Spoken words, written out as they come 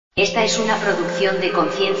Esta es una producción de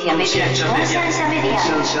ConCiencia Media.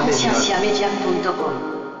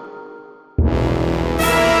 ConCienciaMedia.com.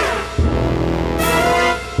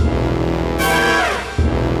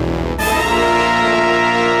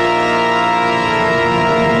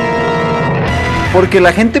 Porque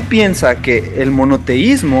la gente piensa que el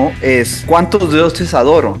monoteísmo es cuántos dioses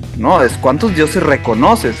adoro, ¿no? Es cuántos dioses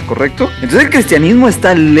reconoces, ¿correcto? Entonces el cristianismo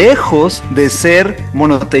está lejos de ser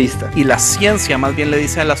monoteísta. Y la ciencia más bien le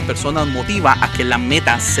dice a las personas, motiva a que la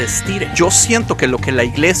meta se estire. Yo siento que lo que la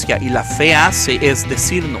iglesia y la fe hace es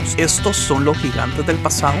decirnos, estos son los gigantes del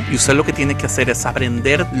pasado y usted lo que tiene que hacer es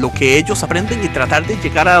aprender lo que ellos aprenden y tratar de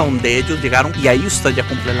llegar a donde ellos llegaron y ahí usted ya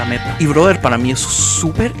cumple la meta. Y brother, para mí eso es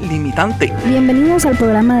súper limitante. Bienvenidos al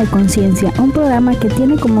programa de ConCiencia, un programa que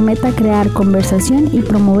tiene como meta crear conversación y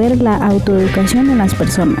promover la autoeducación en las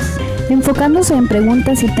personas, enfocándose en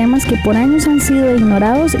preguntas y temas que por años han sido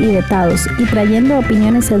ignorados y vetados, y trayendo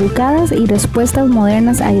opiniones educadas y respuestas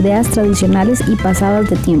modernas a ideas tradicionales y pasadas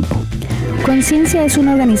de tiempo. ConCiencia es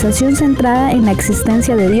una organización centrada en la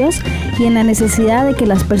existencia de Dios y en la necesidad de que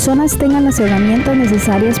las personas tengan las herramientas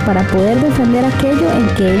necesarias para poder defender aquello en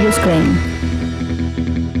que ellos creen.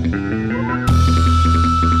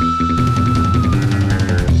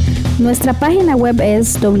 Nuestra página web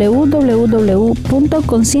es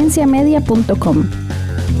www.concienciamedia.com.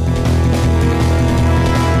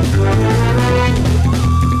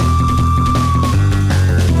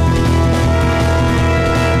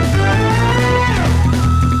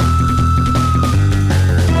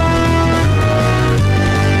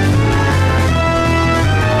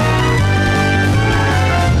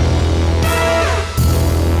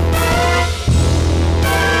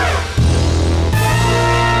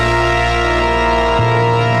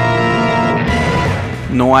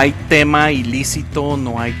 No hay tema ilícito,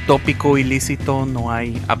 no hay tópico ilícito, no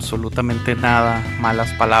hay absolutamente nada,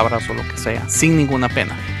 malas palabras o lo que sea, sin ninguna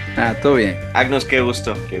pena. Todo bien. Agnus, qué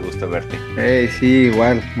gusto verte. Sí,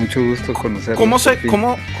 igual, mucho gusto conocerlos.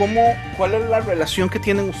 ¿Cuál es la relación que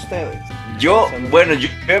tienen ustedes? Yo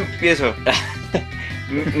empiezo.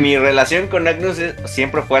 Mi relación con Agnus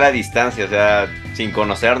siempre fue a la distancia, o sea, sin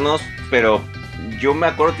conocernos, pero yo me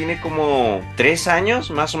acuerdo, tiene como 3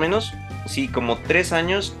 años, más o menos. Sí, como 3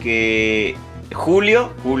 años que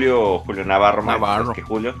Julio Navarro, que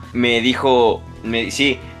Julio me dijo,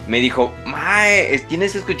 Mae,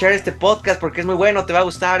 tienes que escuchar este podcast porque es muy bueno, te va a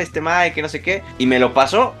gustar Mae, que no sé qué, y me lo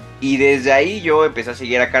pasó. Y desde ahí yo empecé a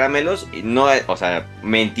seguir a Caramelos. No, o sea,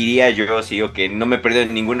 mentiría yo si digo que no me he perdido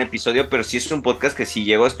ningún episodio, pero sí es un podcast que sí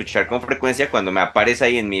llego a escuchar con frecuencia. Cuando me aparece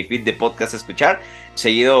ahí en mi feed de podcast a escuchar,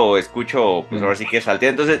 seguido escucho, pues ahora sí que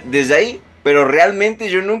saltea. Entonces, desde ahí, pero realmente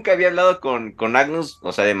yo nunca había hablado con Agnus,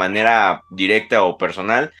 o sea, de manera directa o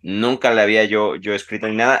personal. Nunca le había yo escrito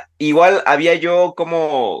ni nada. Igual había yo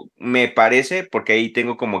como, me parece, porque ahí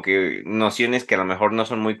tengo como que nociones que a lo mejor no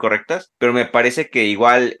son muy correctas, pero me parece que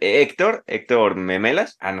igual Héctor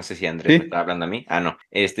Memelas, no sé si Andrés me estaba hablando a mí, no,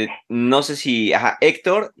 no sé si,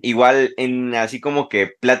 Héctor, igual en así como que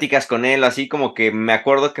pláticas con él, así como que me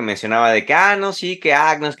acuerdo que mencionaba de que, no, sí, que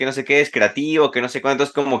Agnus, que no sé qué, es creativo, que no sé cuánto,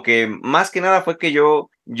 entonces como que más que nada fue que yo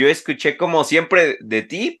escuché como siempre de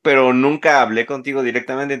ti, pero nunca hablé contigo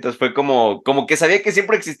directamente, entonces fue como que sabía que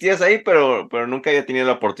siempre existías ahí, pero nunca había tenido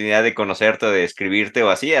la oportunidad de conocerte, de escribirte o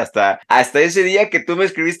así, hasta ese día que tú me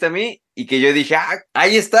escribiste a mí y que yo dije,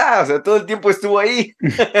 ahí está, o sea, todo el tiempo estuvo ahí.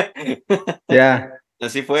 Ya.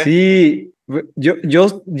 Así fue. Sí,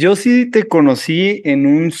 yo sí te conocí en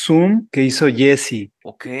un Zoom que hizo Jesse.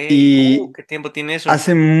 Ok, y ¿qué tiempo tiene eso?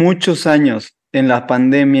 Hace muchos años, en la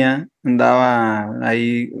pandemia, andaba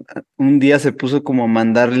ahí, un día se puso como a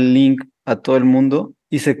mandar el link a todo el mundo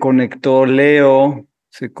y se conectó Leo,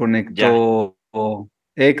 se conectó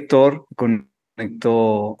Héctor, se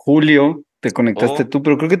conectó Julio, te conectaste tú,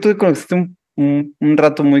 pero creo que tú te conectaste un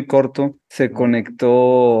rato muy corto. Se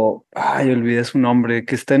conectó, olvidé su nombre,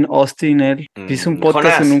 que está en Austin, él hizo un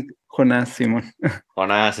podcast Jonás. Jonás, Simón.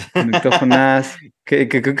 Jonás. Conectó Jonás, que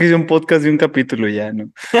creo que hizo un podcast de un capítulo ya, ¿no?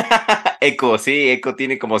 Eco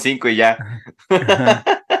tiene como 5 y ya. Ajá.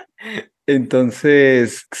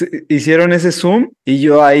 Entonces, hicieron ese Zoom y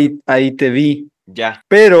yo ahí te vi. Ya.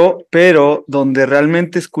 Pero donde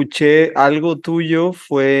realmente escuché algo tuyo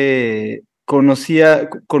fue, conocía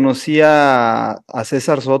a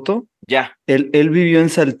César Soto. Ya. Él vivió en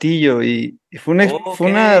Saltillo y fue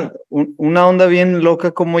una onda bien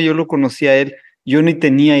loca como yo lo conocí a él. Yo ni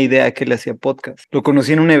tenía idea que él hacía podcast. Lo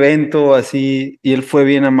conocí en un evento así y él fue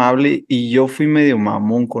bien amable y yo fui medio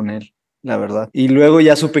mamón con él. la verdad. Y luego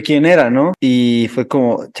ya supe quién era, ¿no? Y fue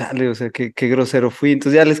como, chale, o sea, qué grosero fui.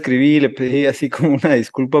 Entonces ya le escribí, le pedí así como una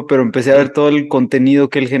disculpa, pero empecé a ver todo el contenido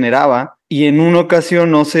que él generaba. Y en una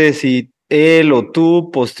ocasión, no sé si él o tú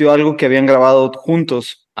posteó algo que habían grabado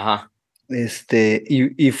juntos. Ajá.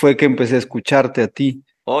 Y fue que empecé a escucharte a ti,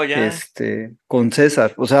 Oh, ya. con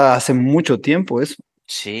César. O sea, hace mucho tiempo eso.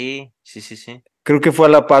 Sí, sí, sí, sí. Creo que fue a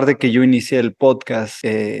la par de que yo inicié el podcast.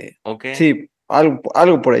 Ok. Sí,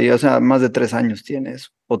 algo por ahí, o sea, más de 3 años tiene eso,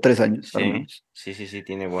 o 3 años al Sí, menos. sí, sí, sí,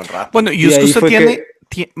 tiene buen rato. Bueno, y Y es que ahí usted fue tiene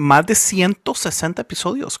que, más de 160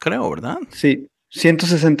 episodios, creo, ¿verdad? sí,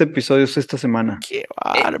 160 episodios esta semana. Qué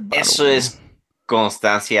bárbaro. Eso es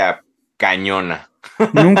constancia cañona.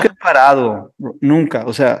 Nunca he parado, nunca,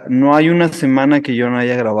 o sea, no hay una semana que yo no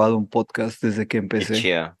haya grabado un podcast desde que Qué empecé.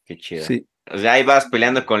 chido, qué chido. Sí, O sea, ahí vas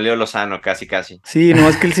peleando con Leo Lozano, casi, casi. sí, no,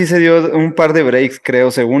 es que él sí se dio un par de breaks,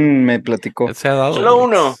 creo, según me platicó. Se ha dado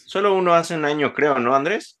breaks. Solo uno hace un año, creo, ¿no,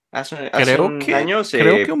 Andrés? Hace un año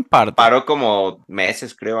creo que se un par. paró como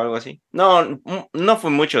meses, creo, algo así. No, no fue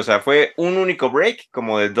mucho, o sea, fue un único break,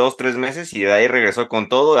 como de 2, 3 meses, y de ahí regresó con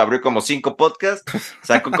todo, abrió como 5 podcasts,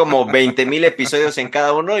 sacó como 20,000 episodios en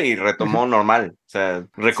cada uno y retomó normal. O sea,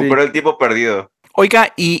 recuperó Sí. el tiempo perdido.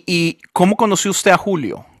 Oiga, ¿y cómo conoció usted a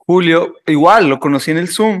Julio? Julio, igual, lo conocí en el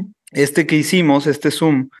Zoom, que hicimos, este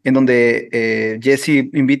Zoom, en donde Jesse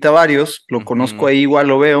invita a varios, lo conozco ahí, igual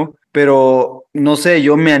lo veo, pero no sé,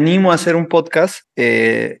 yo me animo a hacer un podcast.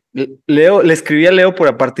 Le escribí a Leo por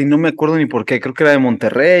aparte y no me acuerdo ni por qué, creo que era de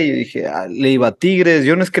Monterrey, y dije, le iba a Tigres,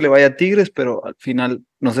 yo no es que le vaya a Tigres, pero al final,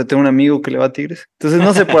 no sé, tengo un amigo que le va a Tigres. Entonces,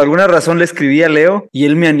 no sé, por alguna razón le escribí a Leo y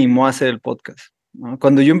él me animó a hacer el podcast, ¿no?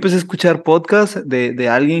 Cuando yo empecé a escuchar podcast de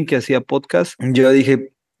alguien que hacía podcast, yo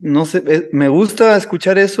dije, no sé, me gusta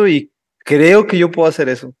escuchar eso y creo que yo puedo hacer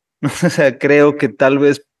eso. O sea, creo que tal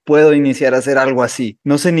vez puedo iniciar a hacer algo así.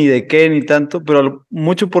 No sé ni de qué ni tanto, pero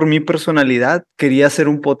mucho por mi personalidad quería hacer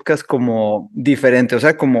un podcast como diferente, o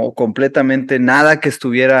sea, como completamente nada que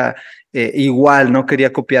estuviera igual, no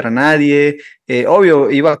quería copiar a nadie. Obvio,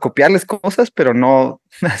 iba a copiarles cosas, pero no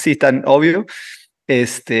así tan obvio.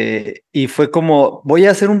 Y fue como, voy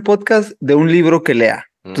a hacer un podcast de un libro que lea.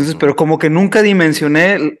 Entonces, pero como que nunca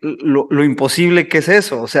dimensioné lo imposible que es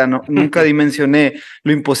eso. O sea, nunca dimensioné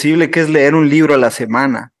lo imposible que es leer un libro a la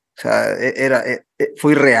semana. O sea,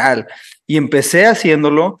 fue irreal. Y empecé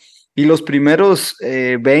haciéndolo y los primeros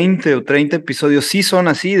 20 o 30 episodios sí son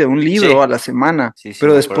así, de un libro Sí. a la semana. Sí, sí,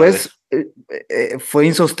 Pero me acuerdo de eso. después fue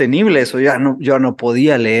insostenible eso, yo no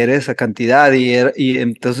podía leer esa cantidad y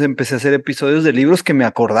entonces empecé a hacer episodios de libros que me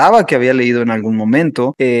acordaba que había leído en algún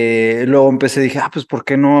momento. Luego dije, pues ¿por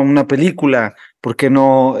qué no una película? ¿Por qué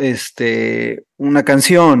no una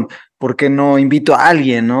canción? ¿Por qué no invito a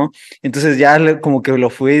alguien, no? Entonces ya como que lo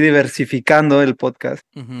fui diversificando el podcast.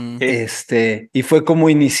 Sí. Y fue como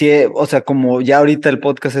inicié, o sea, como ya ahorita el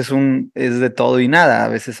podcast es de todo y nada. A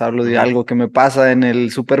veces hablo de algo que me pasa en el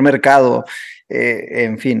supermercado,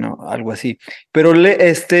 en fin, ¿no? Algo así. Pero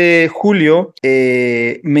Julio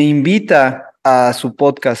me invita a su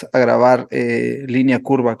podcast a grabar Línea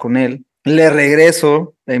Curva con él. Le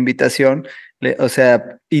regreso la invitación. O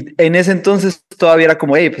sea, y en ese entonces todavía era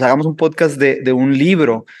como, hey, pues hagamos un podcast de un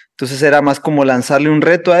libro. Entonces era más como lanzarle un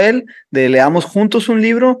reto a él, de leamos juntos un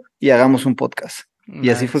libro y hagamos un podcast. Y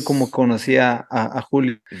así fue como conocí a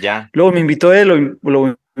Julio. Ya. Luego me invitó él,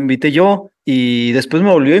 lo invité yo y después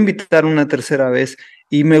me volvió a invitar una tercera vez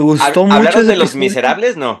y me gustó mucho ¿Hablaron ese de Los episodio.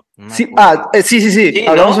 Miserables? No. Sí, me acuerdo. sí. Sí,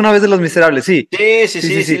 Hablamos ¿no? una vez de Los Miserables, sí.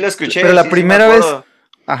 Sí, lo escuché. Pero la sí, primera me vez, acuerdo.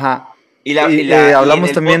 ajá. Y en Hablamos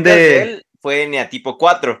el también podcast de de... él fue Neatipo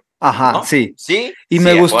 4, Ajá, ¿no? sí. ¿Sí? Y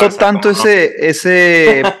me Sí, a gustó fuerza, tanto ¿cómo no?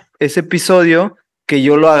 ese episodio que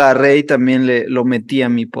yo lo agarré y también lo metí a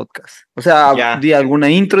mi podcast. O sea, Ya. di alguna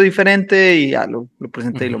intro diferente y ya lo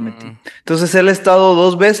presenté y lo metí. Entonces él ha estado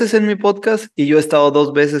 2 veces en mi podcast y yo he estado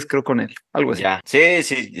 2 veces, creo, con él. Algo así. Ya. Sí,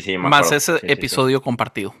 me Más acuerdo. ese Sí. episodio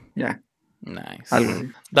compartido. Ya, Nice. algo así.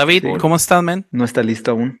 David, Sí. ¿cómo estás, man? No está listo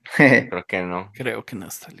aún. Creo que no. Creo que no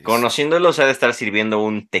está listo. Conociéndolo, se ha de estar sirviendo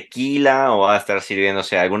un tequila o ha de estar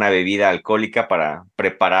sirviéndose alguna bebida alcohólica para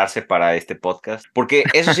prepararse para este podcast. Porque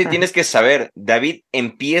eso sí tienes que saber, David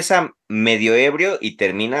empieza medio ebrio y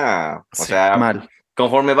termina, o sea, Mal.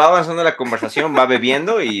 conforme va avanzando la conversación, va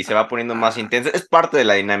bebiendo y se va poniendo más intensa. Es parte de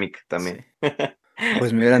la dinámica también.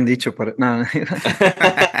 Pues me hubieran dicho. Nada,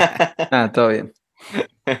 todo bien.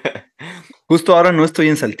 Justo ahora no estoy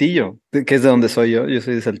en Saltillo, que es de donde soy yo. Yo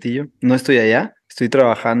soy de Saltillo. No estoy allá. Estoy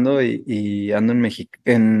trabajando y ando en México,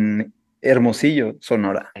 en Hermosillo,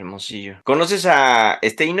 Sonora. Hermosillo. ¿Conoces a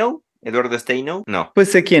Steino? ¿Eduardo Steino? No.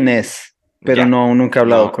 Pues sé quién es. pero Ya. no, nunca he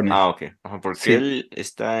hablado No, con él. ok. Ajá, porque Sí. él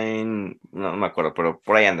está en... No me acuerdo, pero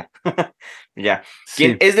por ahí anda. Ya.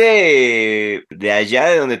 ¿Quién Sí. es de allá,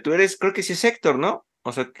 de donde tú eres? Creo que sí es Héctor, ¿no?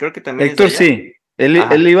 O sea, creo que también es de Héctor, allá. sí. Él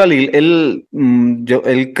Ajá. iba a la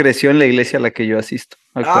él creció en la iglesia a la que yo asisto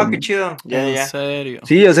Ah, qué actualmente. chido. Ya, En ya. serio.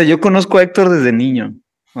 Sí, o sea, yo conozco a Héctor desde niño.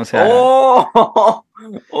 O sea, ¡Oh!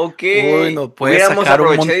 Ok. Uy, no puede Hubiéramos sacar un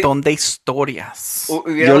aprovechado, montón de historias. yo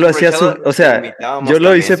hubiéramos lo hacía, aprovechado o y lo sea, invitábamos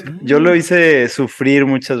también. yo lo hice sufrir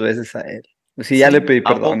muchas veces a él. Sí, ya ¿Sí? le pedí ¿A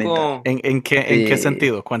perdón y tal. poco? ¿En qué Sí,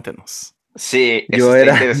 sentido? Cuéntenos. Sí, eso yo está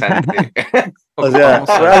era, interesante. o sea, Ocupamos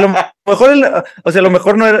saber. a lo mejor, o sea, a lo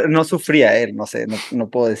mejor no sufría él, no sé, no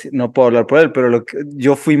puedo decir, no puedo hablar por él, pero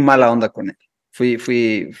yo fui mala onda con él.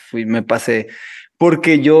 Me pasé,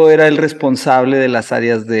 porque yo era el responsable de las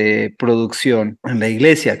áreas de producción en la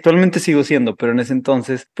iglesia. Actualmente sigo siendo, pero en ese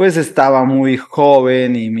entonces, pues estaba muy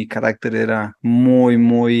joven y mi carácter era muy,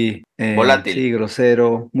 Volátil. sí,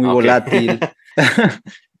 grosero, muy Ok. volátil.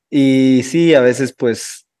 Y sí, a veces,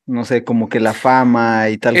 pues, no sé, como que la fama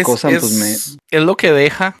y tal Es, cosa, pues es, es lo que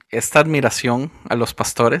deja esta admiración a los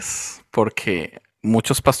pastores, porque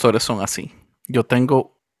muchos pastores son así. Yo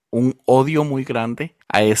tengo un odio muy grande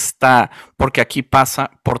a esta, porque aquí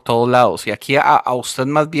pasa por todos lados y aquí a usted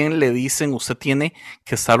más bien le dicen, usted tiene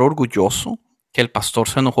que estar orgulloso que el pastor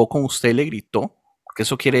se enojó con usted y le gritó, porque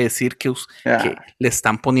eso quiere decir que ah, le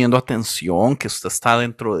están poniendo atención, que usted está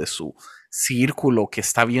dentro de su círculo, que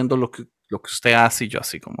está viendo lo que usted hace y yo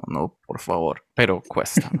así como, no, por favor, pero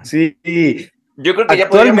cuesta. Man. sí, Yo creo que ya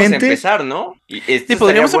podríamos actualmente, empezar, ¿no? Y esto Sí, estaría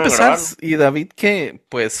podríamos bueno empezar. grabarlo. Y David que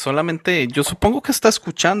pues solamente, yo supongo que está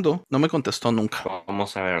escuchando, no me contestó nunca.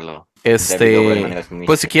 Vamos a verlo. David obra de maneras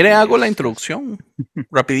Pues si quiere hago la misteriosas. introducción,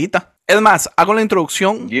 rapidita. Es más, hago la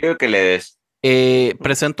introducción, Yo creo que le des.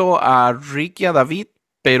 presento a Rick y a David,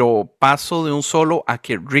 pero paso de un solo a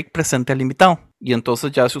que Rick presente al invitado. Y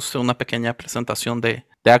entonces ya hace usted una pequeña presentación de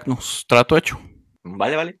Agnus. Trato hecho.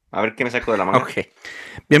 Vale, vale. A ver qué me saco de la manga. Ok.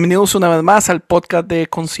 Bienvenidos una vez más al podcast de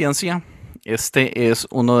ConCiencia. Este es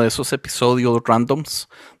uno de esos episodios randoms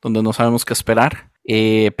donde no sabemos qué esperar,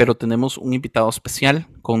 pero tenemos un invitado especial.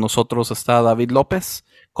 Con nosotros está David López,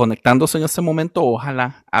 conectándose en este momento,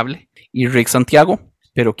 ojalá hable, y Rick Santiago,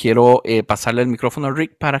 pero quiero pasarle el micrófono a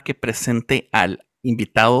Rick para que presente al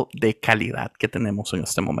invitado de calidad que tenemos en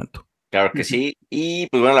este momento. Claro que sí. Y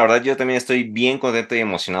pues bueno, la verdad yo también estoy bien contento y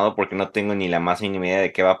emocionado porque no tengo ni la más mínima idea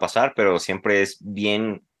de qué va a pasar, pero siempre es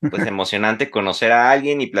bien pues emocionante conocer a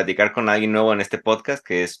alguien y platicar con alguien nuevo en este podcast,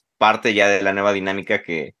 que es parte ya de la nueva dinámica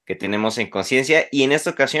que tenemos en ConCiencia. Y en esta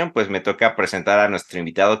ocasión pues me toca presentar a nuestro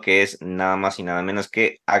invitado, que es nada más y nada menos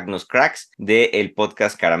que Agnus Crax del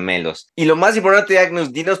podcast Caramelos. Y lo más importante,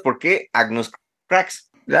 Agnus, dinos por qué Agnus Crax.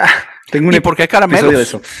 tengo un ¿Y por qué episodio de Caramelos?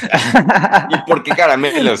 eso. ¿Y por qué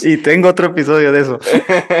Caramelos? Y tengo otro episodio de eso.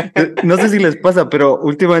 No sé si les pasa, pero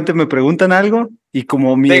últimamente me preguntan algo y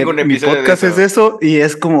como Tengo un mi episodio de podcast eso. es eso y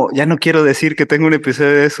es como, ya no quiero decir que tengo un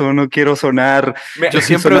episodio de eso, no quiero sonar, Yo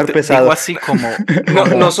siempre sonar pesado. digo así como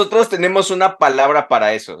Nosotros tenemos una palabra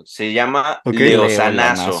para eso. Se llama ¿Ok?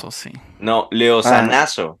 leosanazo. sí. No, Ah,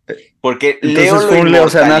 leosanazo. Porque Leo entonces lo fue un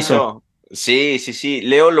leosanazo. inmortalizó. Sí, sí, sí.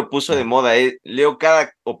 Leo lo puso de moda. Leo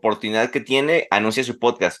cada oportunidad que tiene anuncia su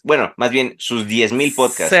podcast. Bueno, más bien sus 10,000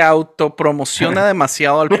 podcasts. Se autopromociona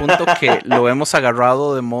demasiado al punto que lo hemos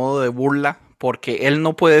agarrado de modo de burla porque él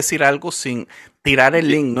no puede decir algo sin tirar el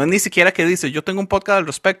link. No es ni siquiera que dice, yo tengo un podcast al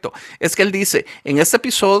respecto. Es que él dice, en este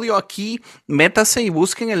episodio aquí, métase y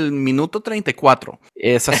busquen el minuto 34.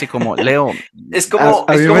 Es así como, Leo. Es como,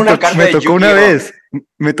 A es mí como una carta me de tocó una Yu-Gi-Oh! vez,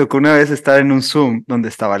 me tocó una vez estar en un Zoom donde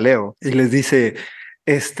estaba Leo y les dice,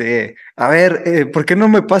 a ver, ¿por qué no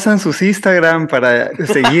me pasan sus Instagram para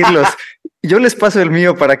seguirlos? Yo les paso el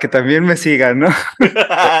mío para que también me sigan, ¿no?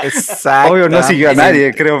 Obvio no siguió a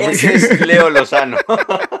nadie, creo. Ese es Leo Lozano.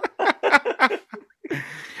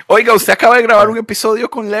 Oiga, usted acaba de grabar un episodio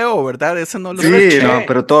con Leo, ¿verdad? Ese no lo Sí, escuché. no,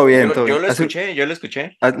 pero todo bien, todo Yo bien. lo escuché, yo lo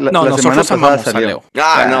escuché. No, La semana nosotros pasada amamos a salió. Leo.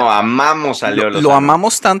 Ah, no, amamos a Leo Lo Lozano.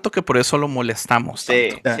 amamos tanto que por eso lo molestamos Sí,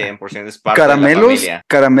 tanto. 100% es parte de la familia.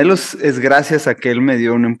 Caramelos es gracias a que él me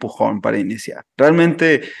dio un empujón para iniciar.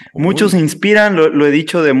 Realmente muchos se inspiran, lo he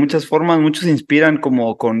dicho de muchas formas, muchos se inspiran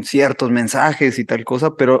como con ciertos mensajes y tal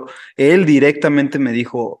cosa, pero él directamente me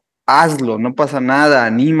dijo, hazlo, no pasa nada,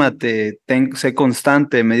 anímate, sé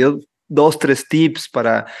constante, me dio 2, 3 tips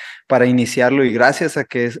para iniciarlo y gracias a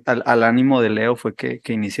que al ánimo de Leo fue que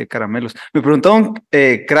inicié Caramelos. Me preguntaron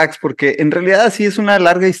Crax porque en realidad sí es una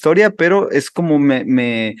larga historia, pero es como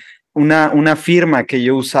una firma que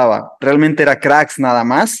yo usaba. Realmente era Crax nada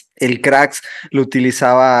más. El Crax lo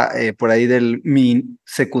utilizaba por ahí mi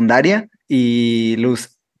secundaria y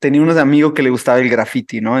tenía unos amigos que le gustaba el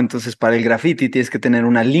graffiti, ¿no? Entonces, para el graffiti tienes que tener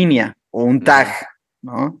una línea o un tag,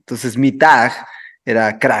 ¿no? Entonces, mi tag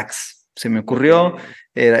era Crax. Se me ocurrió,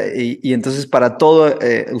 y entonces para todo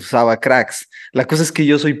usaba Crax. La cosa es que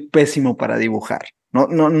yo soy pésimo para dibujar.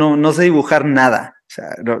 No sé dibujar nada. O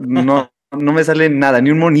sea, no me sale nada,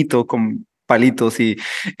 ni un monito con palitos y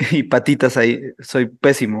patitas ahí. Soy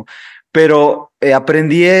pésimo. Pero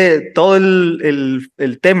aprendí todo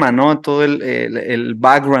el tema, ¿no? Todo el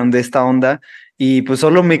background de esta onda, y pues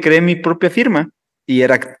solo me creé mi propia firma y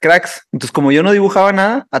era Crax. Entonces, como yo no dibujaba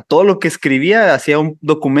nada, a todo lo que escribía, hacía un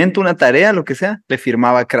documento, una tarea, lo que sea, le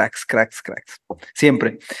firmaba Crax, Crax, Crax.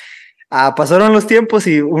 Siempre. Pasaron los tiempos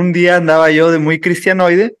y un día andaba yo de muy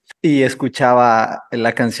cristianoide y escuchaba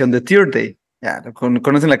la canción de Tear Day. Ya,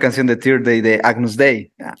 conocen la canción de Tear Day de Agnus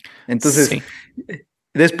Day. Ya. Entonces, Sí.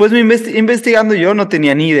 después me investigando, yo no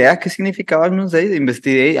tenía ni idea qué significaba Agnus Dei.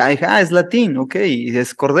 Investigué, dije, es latín, ok, y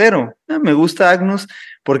es cordero. Me gusta Agnus,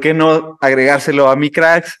 ¿por qué no agregárselo a mi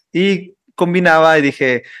Crax? Y combinaba y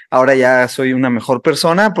dije, ahora ya soy una mejor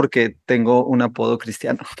persona porque tengo un apodo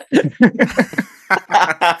cristiano.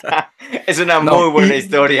 Es una muy buena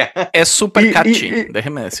historia. Es súper catchy,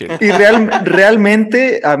 déjeme decirlo. Y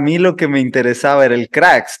realmente a mí lo que me interesaba era el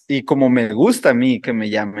Crax, y como me gusta a mí que me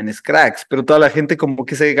llamen es Crax, pero toda la gente como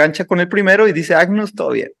que se engancha con el primero y dice Agnus,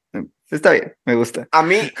 todo bien. Está bien, me gusta. A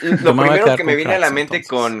mí, lo primero que me viene a la mente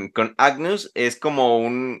con Agnus es como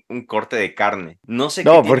un corte de carne. No sé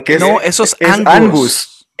no, qué porque no, eso es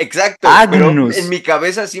Angus. Exacto, Agnus. pero en mi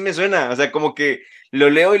cabeza sí me suena. O sea, como que lo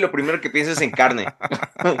leo y lo primero que pienso es en carne.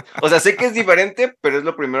 O sea, sé que es diferente, pero es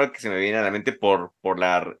lo primero que se me viene a la mente por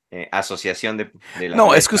la asociación de la No,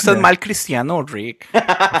 letra. es que usted es mal cristiano, Rick.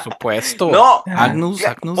 Por supuesto. No, Agnus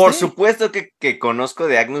por Day. supuesto que conozco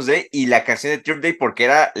de Agnus Day y la canción de Tear Day porque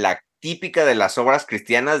era la típica de las obras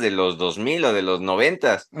cristianas de los 2000 o de los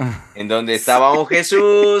 90, en donde estaba un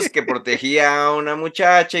Jesús que protegía a una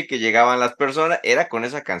muchacha y que llegaban las personas. Era con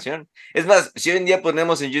esa canción. Es más, si hoy en día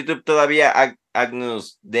ponemos en YouTube todavía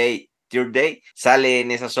Agnus Day, Tear Day, sale en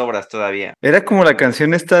esas obras todavía. Era como la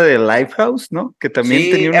canción esta de Lifehouse, ¿no? Que también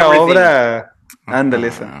Sí, tenía una Everything. obra. Ándale,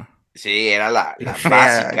 esa. Sí, era la Fea,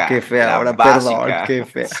 básica. qué fea, la ahora básica. perdón, qué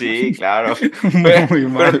fea. Sí, claro. Muy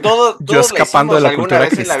mal. Pero todos Yo escapando la de la hicimos cultura alguna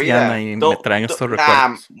vez en la cristiana vida. y me traen estos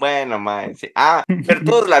recuerdos. Bueno, man, sí. Pero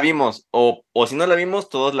todos la vimos. O si no la vimos,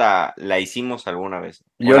 todos la hicimos alguna vez.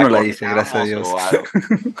 Yo no la hice, gracias a Dios.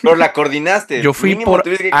 Pero la coordinaste. Yo fui Mínimo por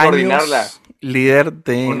tuviste que años coordinarla. líder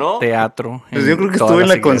de ¿O no? teatro. Pues yo creo que estuve en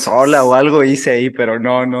la consola o algo hice ahí, pero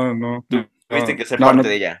no. Tuviste que ser parte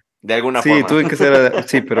de ella. De alguna forma. Sí, tuve que ser,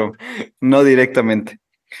 sí, pero no directamente.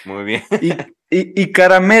 Muy bien. Y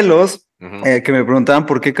Caramelos, que me preguntaban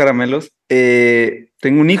por qué Caramelos.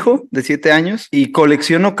 Tengo un hijo de 7 años y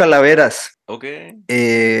colecciono calaveras. Ok.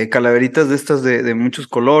 Calaveritas de estas de muchos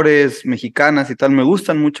colores, mexicanas y tal. Me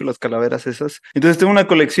gustan mucho las calaveras esas. Entonces tengo una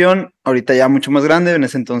colección, ahorita ya mucho más grande, en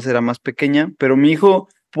ese entonces era más pequeña, pero mi hijo,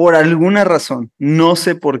 por alguna razón, no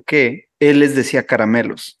sé por qué, él les decía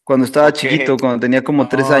caramelos. Cuando estaba chiquito, cuando tenía como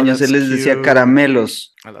 3 años, él les decía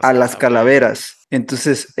caramelos a las calaveras.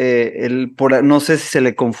 Entonces, él, no sé si se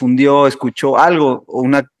le confundió, escuchó algo, o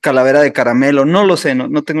una calavera de caramelo, no lo sé,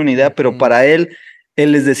 no tengo ni idea, pero para él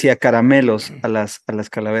les decía caramelos a las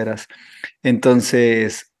calaveras.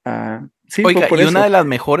 Entonces, sí, oiga, por y eso. una de las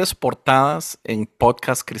mejores portadas en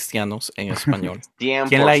podcast cristianos en español. 100%.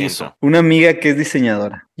 ¿Quién la hizo? Una amiga que es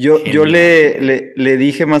diseñadora. Yo le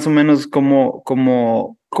dije más o menos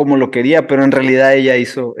cómo lo quería, pero en realidad ella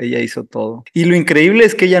hizo todo. Y lo increíble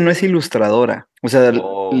es que ella no es ilustradora. O sea,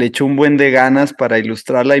 le echó un buen de ganas para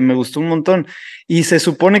ilustrarla y me gustó un montón. Y se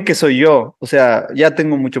supone que soy yo. O sea, ya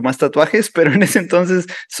tengo mucho más tatuajes, pero en ese entonces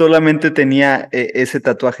solamente tenía ese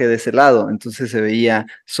tatuaje de ese lado. Entonces se veía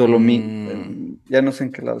solo ya no sé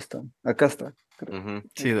en qué lado está. Acá está.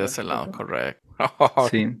 Sí, de ese lado, correcto.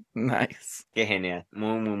 Sí. Nice. Qué genial.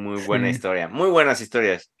 Muy buena historia. Muy buenas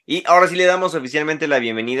historias. Y ahora sí le damos oficialmente la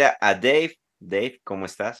bienvenida a Dave. Dave, ¿cómo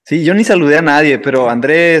estás? Sí, yo ni saludé a nadie, pero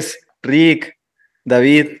Andrés, Rick,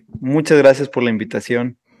 David, muchas gracias por la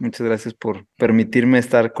invitación. Muchas gracias por permitirme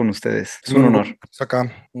estar con ustedes. Es un honor.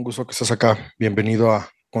 Un gusto que estés acá. Bienvenido a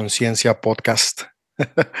ConCiencia Podcast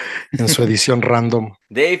en su edición random.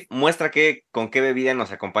 Dave, muestra con qué bebida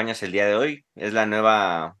nos acompañas el día de hoy. Es la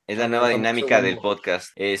nueva dinámica del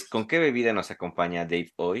podcast. ¿Con qué bebida nos acompaña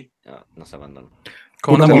Dave hoy? Nos abandonó.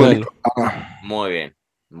 Con una modelo. Muy bien.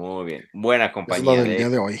 Buena compañía. Es la del día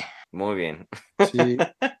de hoy. Muy bien. Sí.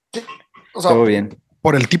 O sea, todo bien.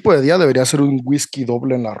 Por el tipo de día debería ser un whisky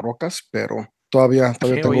doble en las rocas, pero todavía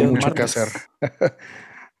tengo mucho que hacer.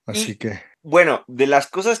 Así que. Bueno, de las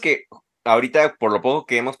cosas que ahorita por lo poco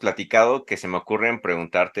que hemos platicado que se me ocurre en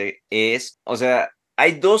preguntarte es, o sea,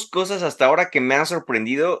 hay dos cosas hasta ahora que me han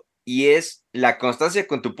sorprendido y es la constancia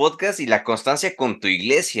con tu podcast y la constancia con tu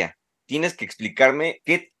iglesia. Tienes que explicarme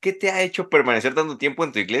qué te ha hecho permanecer tanto tiempo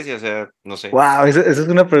en tu iglesia, o sea, no sé. Wow, esa es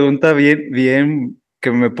una pregunta bien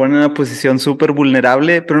que me pone en una posición súper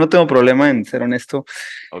vulnerable, pero no tengo problema en ser honesto.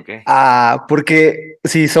 Ok. Porque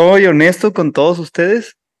si soy honesto con todos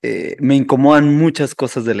ustedes, me incomodan muchas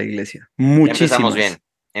cosas de la iglesia, Ya empezamos bien. muchísimas.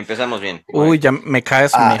 Empezamos bien. Uy, ya me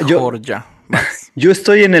caes Yo, mejor ya. Vas. yo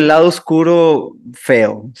estoy en el lado oscuro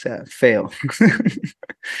feo, o sea, feo.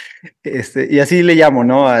 Y así le llamo,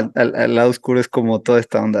 ¿no? Al lado oscuro es como toda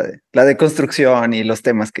esta onda de la deconstrucción y los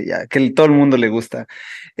temas que todo el mundo le gusta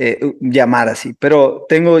llamar así. Pero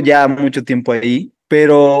tengo ya mucho tiempo ahí,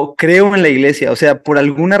 pero creo en la iglesia, o sea, por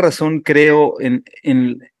alguna razón creo en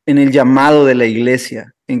el llamado de la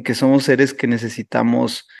iglesia, en que somos seres que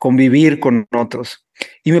necesitamos convivir con otros.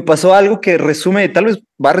 Y me pasó algo que resume, tal vez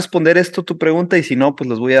va a responder esto tu pregunta y si no, pues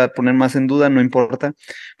los voy a poner más en duda, no importa.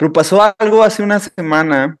 Pero pasó algo hace una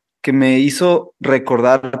semana que me hizo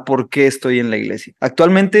recordar por qué estoy en la iglesia.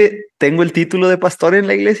 Actualmente tengo el título de pastor en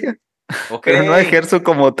la iglesia, Okay. pero no ejerzo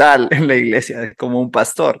como tal en la iglesia, como un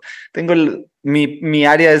pastor. Tengo mi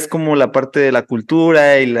área es como la parte de la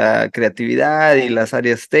cultura y la creatividad y las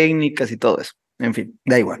áreas técnicas y todo eso. En fin,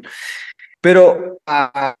 da igual. Pero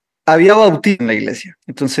había bautismo en la iglesia,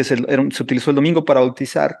 entonces se utilizó el domingo para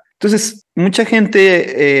bautizar. Entonces, mucha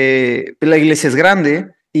gente, la iglesia es grande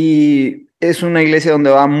y es una iglesia donde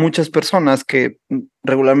van muchas personas que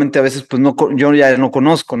regularmente a veces pues no, yo ya no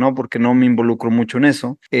conozco, ¿no? Porque no me involucro mucho en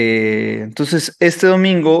eso. Entonces, este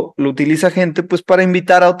domingo lo utiliza gente pues para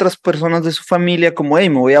invitar a otras personas de su familia como, hey,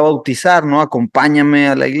 me voy a bautizar, ¿no? Acompáñame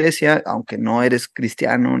a la iglesia, aunque no eres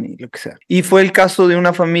cristiano ni lo que sea. Y fue el caso de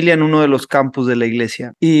una familia en uno de los campus de la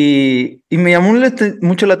iglesia. Y me llamó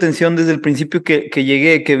mucho la atención desde el principio que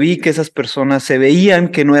llegué, que vi que esas personas se veían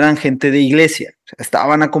que no eran gente de iglesia. O sea,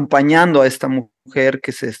 estaban acompañando a esta mujer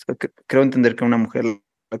que creo entender que una mujer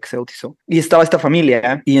la que se bautizó. Y estaba esta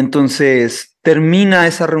familia y entonces termina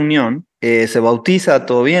esa reunión, se bautiza,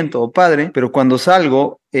 todo bien, todo padre, pero cuando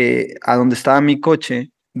salgo a donde estaba mi coche,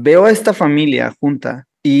 veo a esta familia junta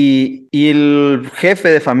y el jefe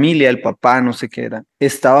de familia, el papá, no sé qué era,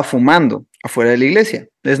 estaba fumando afuera de la iglesia.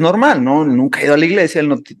 Es normal, ¿no? Nunca he ido a la iglesia, él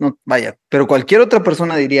no vaya, pero cualquier otra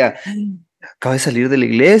persona diría, acaba de salir de la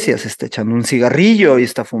iglesia, se está echando un cigarrillo y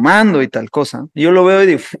está fumando y tal cosa. Y yo lo veo y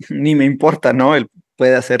digo, ni me importa, ¿no? Él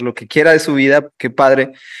puede hacer lo que quiera de su vida, qué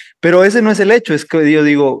padre. Pero ese no es el hecho, es que yo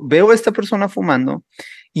digo, veo a esta persona fumando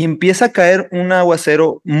y empieza a caer un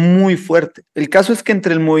aguacero muy fuerte. El caso es que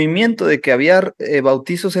entre el movimiento de que había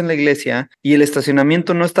bautizos en la iglesia y el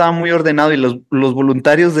estacionamiento no estaba muy ordenado y los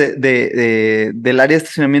voluntarios del área de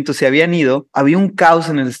estacionamiento se habían ido, había un caos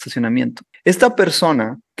en el estacionamiento. Esta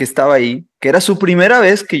persona que estaba ahí, que era su primera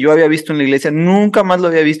vez que yo había visto en la iglesia, nunca más lo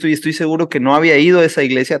había visto y estoy seguro que no había ido a esa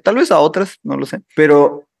iglesia, tal vez a otras, no lo sé,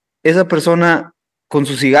 pero esa persona con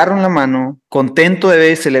su cigarro en la mano, contento de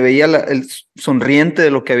ver, se le veía el sonriente de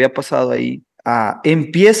lo que había pasado ahí,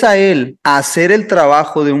 empieza él a hacer el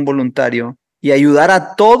trabajo de un voluntario y ayudar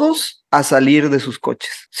a todos a salir de sus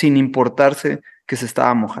coches, sin importarse que se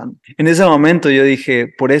estaba mojando. En ese momento yo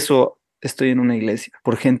dije, por eso estoy en una iglesia,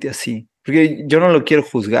 por gente así. Porque yo no lo quiero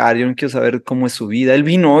juzgar, yo no quiero saber cómo es su vida. Él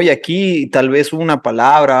vino hoy aquí y tal vez hubo una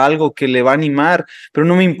palabra, algo que le va a animar, pero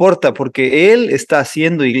no me importa porque él está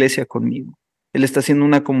haciendo iglesia conmigo. Él está haciendo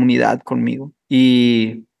una comunidad conmigo.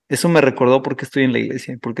 Y eso me recordó porque estoy en la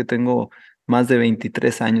iglesia, porque tengo más de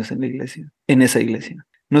 23 años en la iglesia, en esa iglesia.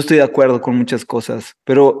 No estoy de acuerdo con muchas cosas,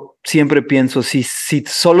 pero siempre pienso, si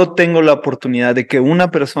solo tengo la oportunidad de que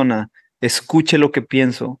una persona escuche lo que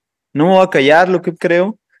pienso, no me voy a callar lo que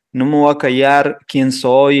creo, no me voy a callar quién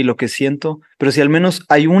soy y lo que siento, pero si al menos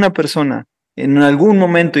hay una persona en algún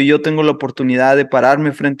momento y yo tengo la oportunidad de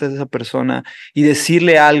pararme frente a esa persona y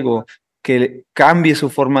decirle algo que cambie su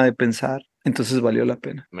forma de pensar, entonces valió la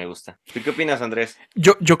pena. Me gusta. ¿Tú qué opinas, Andrés?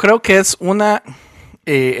 Yo creo que es una...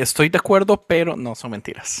 estoy de acuerdo, pero no son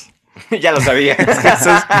mentiras. Ya lo sabía.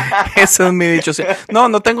 Eso es mi dicho. Sí.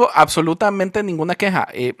 No tengo absolutamente ninguna queja.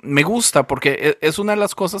 Me gusta porque es una de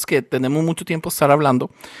las cosas que tenemos mucho tiempo estar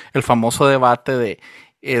hablando. El famoso debate de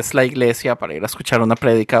 ¿es la iglesia para ir a escuchar una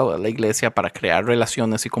prédica o es la iglesia para crear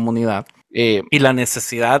relaciones y comunidad? Y la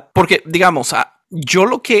necesidad, porque digamos, yo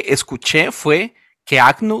lo que escuché fue que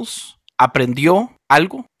Agnus aprendió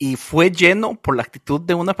algo y fue lleno por la actitud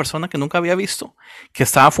de una persona que nunca había visto, que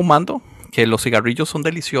estaba fumando, que los cigarrillos son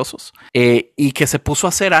deliciosos, y que se puso a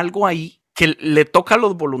hacer algo ahí que le toca a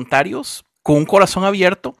los voluntarios con un corazón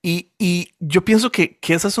abierto y yo pienso que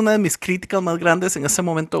esa es una de mis críticas más grandes en este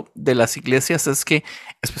momento de las iglesias, es que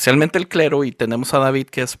especialmente el clero, y tenemos a David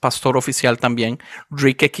que es pastor oficial también,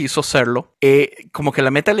 Rick que quiso serlo, como que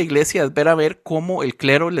la meta de la iglesia es ver a ver cómo el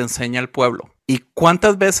clero le enseña al pueblo. ¿Y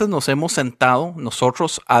cuántas veces nos hemos sentado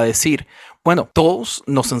nosotros a decir, bueno, todos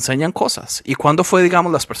nos enseñan cosas? ¿Y cuándo fue,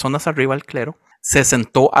 digamos, las personas arriba del clero se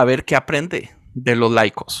sentó a ver qué aprende de los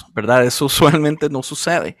laicos? ¿Verdad? Eso usualmente no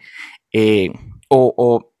sucede.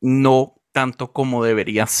 O no tanto como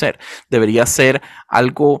debería ser. Debería ser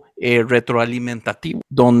algo retroalimentativo,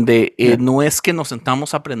 donde no es que nos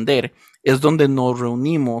sentamos a aprender, es donde nos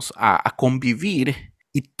reunimos a convivir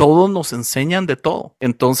y todos nos enseñan de todo.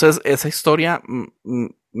 Entonces esa historia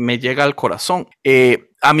me llega al corazón.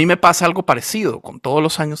 A mí me pasa algo parecido con todos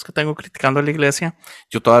los años que tengo criticando a la iglesia.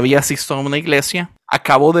 Yo todavía asisto a una iglesia.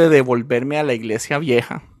 Acabo de devolverme a la iglesia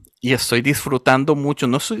vieja y estoy disfrutando mucho.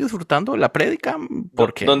 No estoy disfrutando de la prédica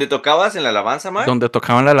porque... ¿Dónde tocabas en la alabanza, Mike? Donde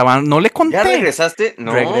tocaba en la alabanza. No le conté. ¿Ya regresaste?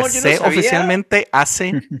 No, regresé yo no sabía. Oficialmente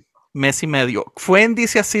hace mes y medio. Fue en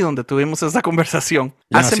Dice Así donde tuvimos esta conversación.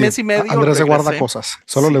 Hace mes y medio. Andrés se guarda cosas.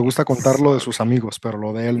 Solo le gusta contar lo de sus amigos, pero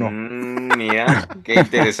lo de él no. Mira, qué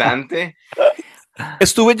interesante.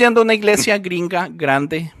 Estuve yendo a una iglesia gringa,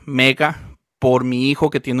 grande, mega, por mi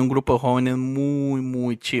hijo que tiene un grupo de jóvenes muy,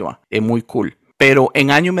 muy chiva, muy cool. Pero en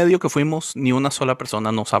año y medio que fuimos, ni una sola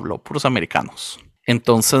persona nos habló, puros americanos.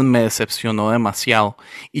 Entonces me decepcionó demasiado.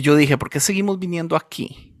 Y yo dije, ¿por qué seguimos viniendo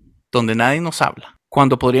aquí, donde nadie nos habla?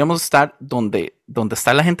 Cuando podríamos estar donde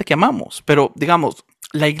está la gente que amamos. Pero digamos,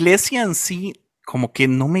 la iglesia en sí como que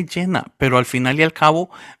no me llena. Pero al final y al cabo,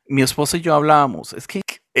 mi esposa y yo hablábamos. Es que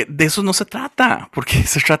de eso no se trata, porque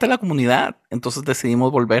se trata de la comunidad. Entonces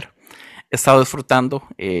decidimos volver. He estado disfrutando,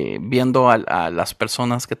 viendo a las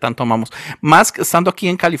personas que tanto amamos. Más que estando aquí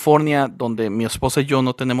en California, donde mi esposa y yo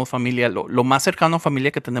no tenemos familia, lo más cercano a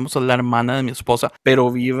familia que tenemos es la hermana de mi esposa, pero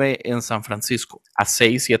vive en San Francisco, a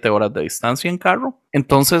 6-7 horas de distancia en carro.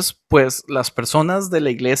 Entonces, pues las personas de la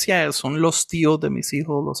iglesia son los tíos de mis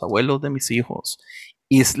hijos, los abuelos de mis hijos.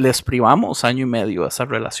 Y les privamos año y medio de esas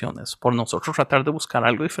relaciones por nosotros tratar de buscar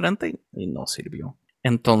algo diferente y no sirvió.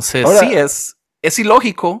 Entonces, ahora, sí, es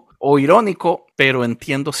ilógico o irónico, pero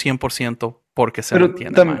entiendo 100% por qué se lo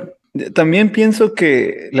entiende. También pienso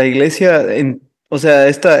que la iglesia, o sea,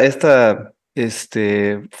 esta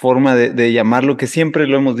forma de llamarlo, que siempre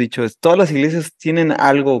lo hemos dicho, es todas las iglesias tienen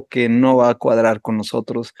algo que no va a cuadrar con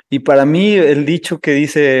nosotros. Y para mí el dicho que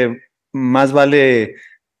dice, más vale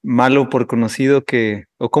malo por conocido que,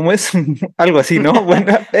 o cómo es, algo así, ¿no?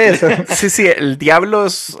 Bueno, eso. Sí, el diablo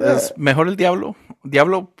es mejor el diablo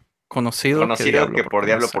conocido que por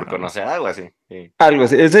diablo por conocer, algo así. Sí. Algo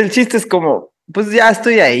así. El chiste es como, pues ya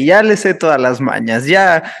estoy ahí, ya le sé todas las mañas,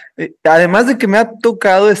 ya, además de que me ha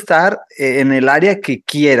tocado estar en el área que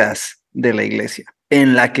quieras de la iglesia,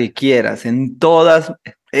 en la que quieras, en todas,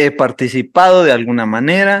 he participado de alguna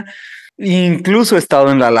manera, incluso he estado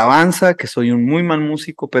en la alabanza, que soy un muy mal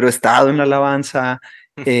músico, pero he estado en la alabanza,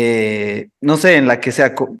 no sé, en la que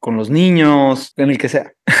sea con los niños, en el que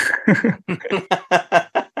sea.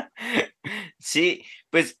 Sí,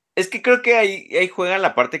 pues es que creo que ahí juega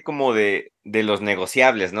la parte como de los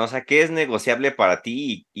negociables, ¿no? O sea, ¿qué es negociable para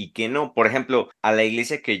ti y qué no? Por ejemplo, a la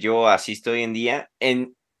iglesia que yo asisto hoy en día,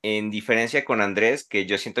 en diferencia con Andrés, que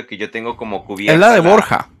yo siento que yo tengo como cubierta... ¿Es la de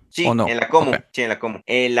Borja? Sí, ¿o no? en la Comu, Okay. Sí, en la Comu.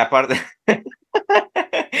 En la parte...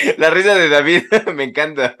 La risa de David me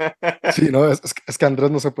encanta. Sí, no, es que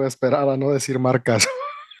Andrés no se puede esperar a no decir marcas.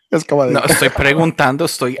 Es como de... No, estoy preguntando,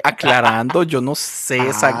 estoy aclarando, yo no sé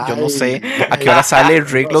a qué hora sale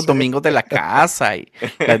Rick los domingos de la casa y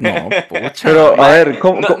no, pucha. Pero a ver,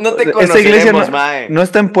 ¿cómo no te esta iglesia no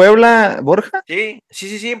está en Puebla, Borja? Sí,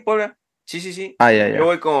 en Puebla. Sí. Ya. Yo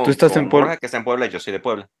voy con, ¿Tú estás con en Puebla? Borja, que está en Puebla, y yo soy de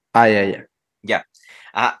Puebla. Ya.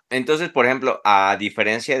 Entonces, por ejemplo, a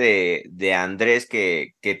diferencia de Andrés,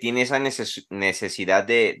 que tiene esa necesidad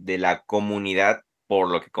de la comunidad, por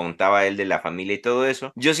lo que contaba él de la familia y todo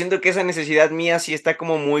eso, yo siento que esa necesidad mía sí está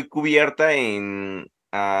como muy cubierta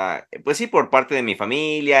pues sí, por parte de mi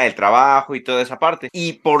familia, el trabajo y toda esa parte.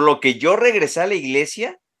 Y por lo que yo regresé a la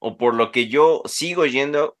iglesia, o por lo que yo sigo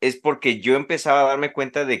yendo, es porque yo empezaba a darme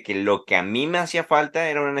cuenta de que lo que a mí me hacía falta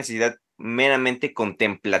era una necesidad meramente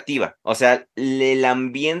contemplativa. O sea, el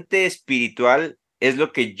ambiente espiritual es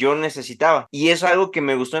lo que yo necesitaba. Y es algo que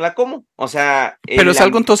me gustó en la Comu. O sea... Pero es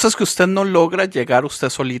algo entonces que usted no logra llegar usted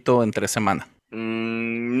solito entre semana.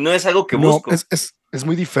 No es algo que busco. Es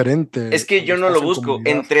muy diferente. Es que yo no lo busco.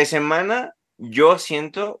 Entre semana yo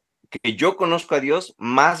siento que yo conozco a Dios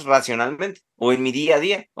más racionalmente o en mi día a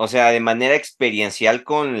día. O sea, de manera experiencial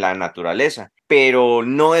con la naturaleza. pero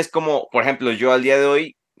no es como, por ejemplo, yo al día de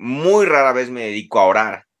hoy muy rara vez me dedico a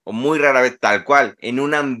orar, o muy rara vez tal cual, en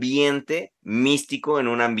un ambiente místico, en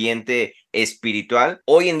un ambiente espiritual.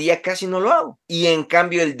 Hoy en día casi no lo hago. Y en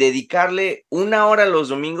cambio el dedicarle 1 hora los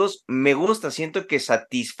domingos me gusta, siento que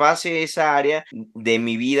satisface esa área de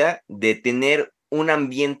mi vida de tener un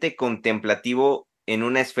ambiente contemplativo en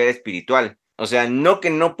una esfera espiritual. O sea, no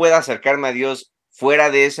que no pueda acercarme a Dios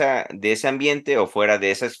fuera de ese ambiente o fuera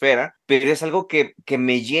de esa esfera, pero es algo que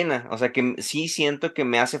me llena, o sea, que sí siento que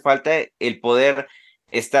me hace falta el poder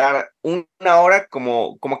estar 1 hora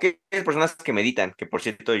como aquellas personas que meditan, que por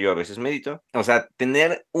cierto yo a veces medito, o sea,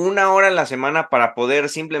 tener 1 hora en la semana para poder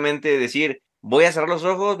simplemente decir, voy a cerrar los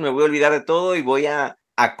ojos, me voy a olvidar de todo y voy a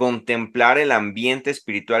contemplar el ambiente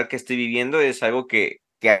espiritual que estoy viviendo, es algo que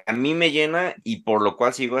a mí me llena y por lo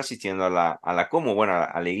cual sigo asistiendo a la Comu, bueno,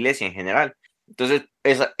 a la iglesia en general. Entonces,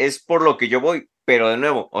 es por lo que yo voy, pero de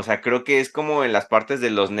nuevo, o sea, creo que es como en las partes de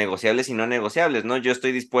los negociables y no negociables, ¿no? Yo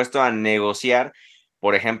estoy dispuesto a negociar,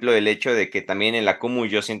 por ejemplo, el hecho de que también en la Comu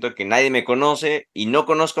yo siento que nadie me conoce y no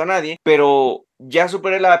conozco a nadie, pero ya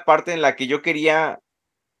superé la parte en la que yo quería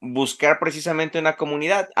buscar precisamente una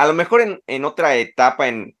comunidad. A lo mejor en otra etapa,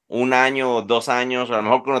 en 1 año o 2 años, o a lo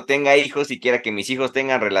mejor cuando tenga hijos y quiera que mis hijos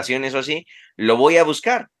tengan relaciones o así, lo voy a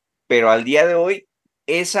buscar. Pero al día de hoy,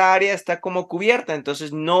 esa área está como cubierta,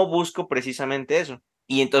 entonces no busco precisamente eso.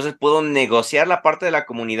 Y entonces puedo negociar la parte de la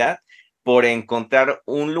comunidad por encontrar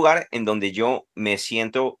un lugar en donde yo me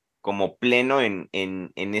siento como pleno en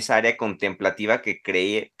esa área contemplativa que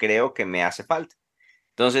creo que me hace falta.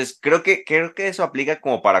 Entonces, creo que eso aplica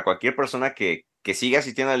como para cualquier persona que siga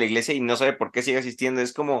asistiendo a la iglesia y no sabe por qué sigue asistiendo.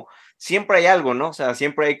 Es como, siempre hay algo, ¿no? O sea,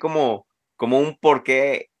 siempre hay como un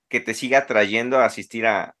porqué que te siga atrayendo a asistir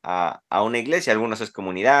a una iglesia. Algunos es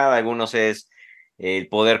comunidad, algunos es el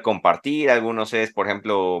poder compartir, algunos es, por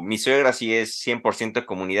ejemplo, mi suegra sí es 100%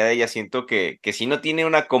 comunidad. Ella siento que si no tiene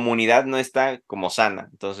una comunidad no está como sana.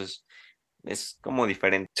 Entonces, es como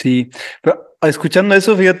diferente. Sí, pero escuchando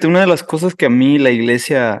eso, fíjate, una de las cosas que a mí la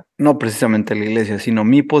iglesia, no precisamente la iglesia, sino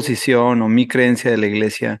mi posición o mi creencia de la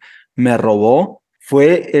iglesia me robó,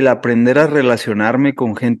 fue el aprender a relacionarme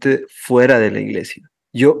con gente fuera de la iglesia.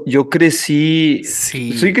 Yo crecí,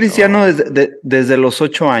 Sí, soy cristiano desde los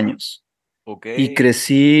 8 años Ok. y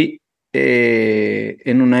crecí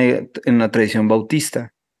en una tradición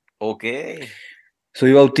bautista. Ok.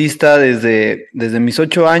 Soy bautista desde mis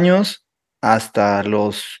 8 años hasta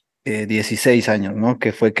los 16 años, ¿no?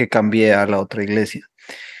 Que fue que cambié a la otra iglesia.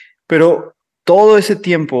 Pero todo ese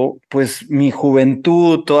tiempo, pues mi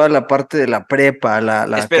juventud, toda la parte de la prepa,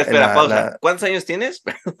 Espera, pausa. ¿Cuántos años tienes?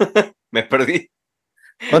 Me perdí.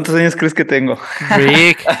 ¿Cuántos años crees que tengo?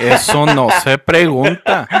 Rick, eso no se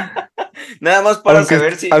pregunta. Nada más para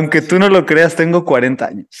saber si... Aunque tú no lo creas, tengo 40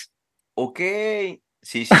 años. Ok.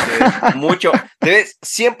 Sí, te ves mucho. Te ves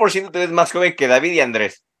 100% te ves más joven que David y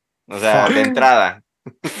Andrés. O sea, Fuck. de entrada.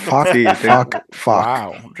 Sí, Fuck.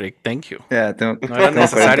 Wow, Rick, thank you. Ya, No era tengo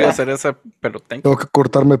necesario 40. hacer eso, pero thank you. Tengo que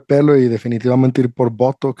cortarme pelo y definitivamente ir por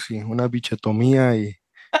Botox y una bichetomía y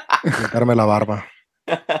pintarme la barba.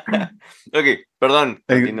 Ok, perdón.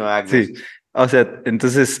 Continúa, Agnus. Sí, o sea,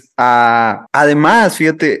 entonces, además,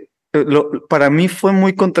 fíjate, para mí fue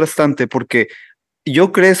muy contrastante porque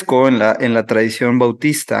yo crezco en la tradición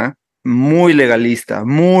bautista, muy legalista,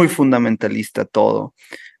 muy fundamentalista todo,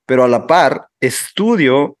 pero a la par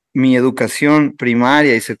estudio mi educación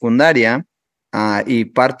primaria y secundaria y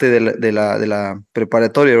parte de la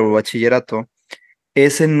preparatoria o bachillerato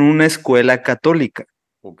es en una escuela católica.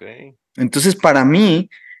 Ok. Entonces, para mí,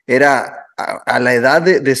 era a la edad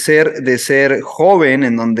de ser joven,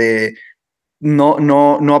 en donde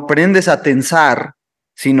no aprendes a tensar,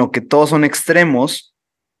 sino que todos son extremos,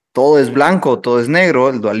 todo es blanco, todo es negro,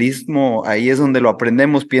 el dualismo, ahí es donde lo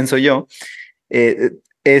aprendemos, pienso yo. Eh,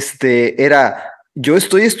 yo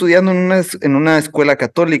estoy estudiando en una escuela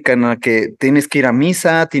católica en la que tienes que ir a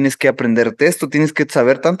misa, tienes que aprender texto, tienes que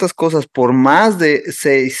saber tantas cosas por más de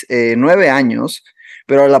 9 años,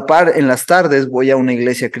 pero a la par en las tardes voy a una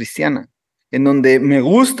iglesia cristiana, en donde me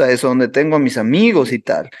gusta eso, donde tengo a mis amigos y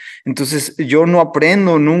tal. Entonces yo no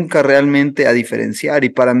aprendo nunca realmente a diferenciar y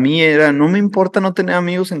para mí no me importa no tener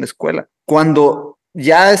amigos en la escuela. Cuando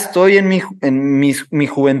ya estoy en mi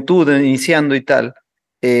juventud iniciando y tal,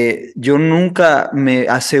 yo nunca me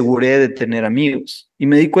aseguré de tener amigos y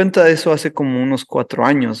me di cuenta de eso hace como unos 4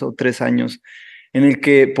 años o 3 años, en el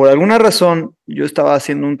que por alguna razón yo estaba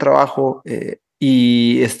haciendo un trabajo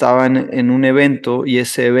y estaba en un evento y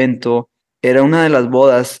ese evento era una de las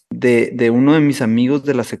bodas de uno de mis amigos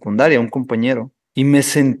de la secundaria, un compañero, y me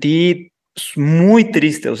sentí muy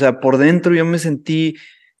triste, o sea, por dentro yo me sentí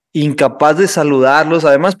incapaz de saludarlos,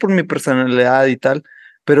 además por mi personalidad y tal,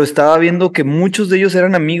 pero estaba viendo que muchos de ellos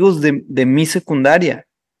eran amigos de mi secundaria,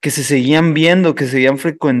 que se seguían viendo, que se seguían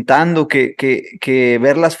frecuentando, que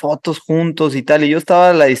ver las fotos juntos y tal, y yo estaba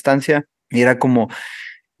a la distancia y era como,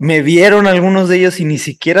 me vieron algunos de ellos y ni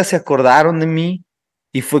siquiera se acordaron de mí,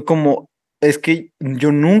 y fue como, es que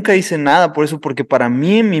yo nunca hice nada por eso, porque para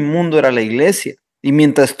mí mi mundo era la iglesia. Y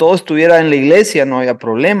mientras todo estuviera en la iglesia no había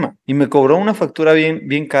problema. Y me cobró una factura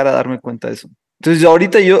bien cara darme cuenta de eso. Entonces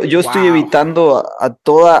ahorita yo estoy evitando a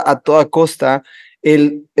toda costa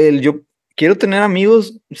yo quiero tener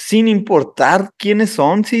amigos sin importar quiénes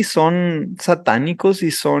son, si son satánicos,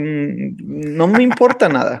 si son... No me importa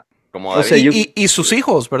nada. Como O sea, y sus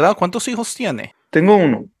hijos, ¿verdad? ¿Cuántos hijos tiene? Tengo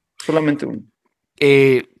uno, solamente uno.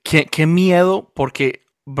 Qué miedo, porque,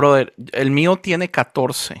 brother, el mío tiene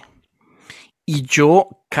 14. Y yo,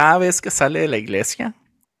 cada vez que sale de la iglesia,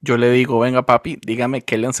 yo le digo, venga papi, dígame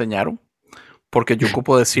qué le enseñaron. Porque yo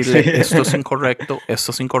ocupo decirle, esto es incorrecto,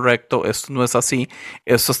 esto no es así,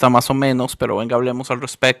 esto está más o menos, pero venga, hablemos al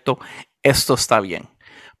respecto, esto está bien.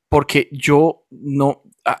 Porque yo no,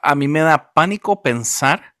 a mí me da pánico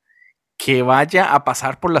pensar que vaya a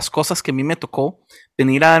pasar por las cosas que a mí me tocó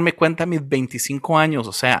venir a darme cuenta a mis 25 años.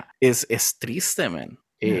 O sea, es triste, man.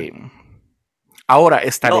 Ahora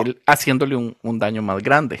estaré haciéndole un daño más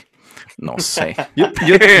grande. No sé.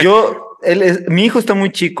 Mi hijo está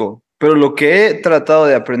muy chico, pero lo que he tratado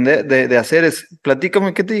de aprender, de hacer es,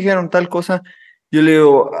 platícame, ¿qué te dijeron tal cosa? Yo le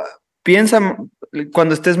digo, piensa,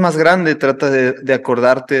 cuando estés más grande, trata de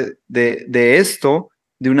acordarte de esto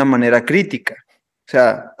de una manera crítica. O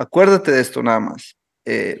sea, acuérdate de esto nada más.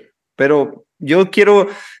 Pero yo quiero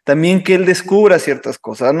también que él descubra ciertas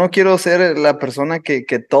cosas. No quiero ser la persona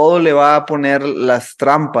que todo le va a poner las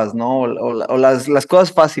trampas, ¿no? O las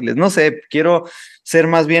cosas fáciles. No sé, quiero ser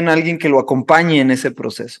más bien alguien que lo acompañe en ese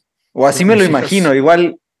proceso. O así me lo imagino.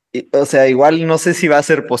 Igual, o sea, igual no sé si va a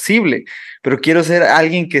ser posible, pero quiero ser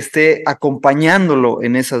alguien que esté acompañándolo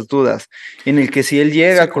en esas dudas, en el que si él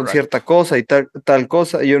llega con cierta cosa y tal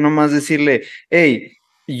cosa, yo nomás decirle, hey,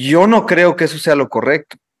 yo no creo que eso sea lo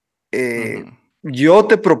correcto. Yo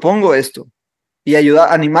te propongo esto y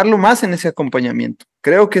animarlo más en ese acompañamiento.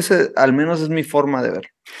 Creo que ese al menos es mi forma de verlo.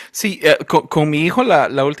 Sí, con mi hijo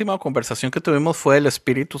la última conversación que tuvimos fue el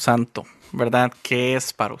Espíritu Santo, ¿verdad? ¿Qué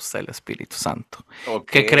es para usted el Espíritu Santo?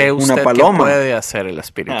 Okay. ¿Qué cree usted que puede hacer el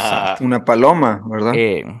Espíritu Santo? Una paloma, ¿verdad?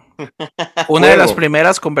 Una de las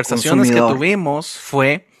primeras conversaciones que tuvimos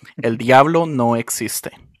fue el diablo no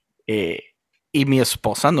existe. Y mi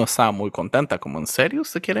esposa no estaba muy contenta, como, ¿en serio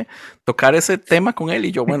usted quiere tocar ese tema con él?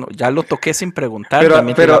 Y yo, bueno, ya lo toqué sin preguntar. Pero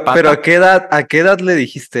 ¿a qué edad le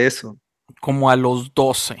dijiste eso? Como a los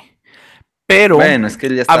 12. Pero bueno, es que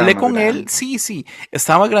él ya estaba hablé con grande. él, sí,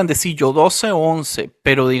 estaba grandecillo, 12 o 11,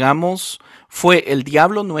 pero digamos, el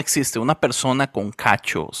diablo no existe, una persona con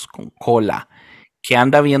cachos, con cola, que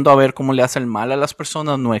anda viendo a ver cómo le hace el mal a las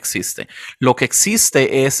personas, no existe. Lo que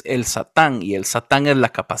existe es el Satán, y el Satán es la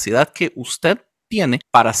capacidad que usted tiene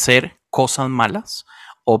para hacer cosas malas,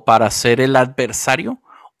 o para ser el adversario,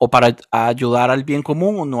 o para ayudar al bien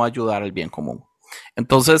común o no ayudar al bien común.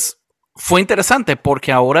 Entonces, fue interesante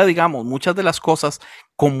porque ahora, digamos, muchas de las cosas,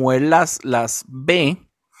 como él las ve,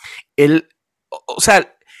 o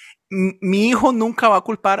sea, mi hijo nunca va a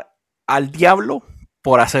culpar al diablo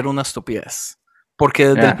por hacer una estupidez. Porque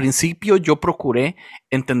desde el principio yo procuré,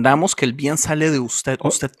 entendamos que el bien sale de usted.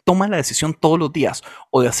 Usted toma la decisión todos los días,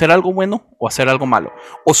 o de hacer algo bueno o hacer algo malo.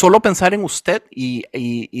 O solo pensar en usted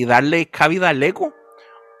y darle cabida al ego,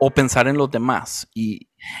 o pensar en los demás. Y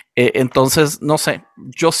entonces, no sé,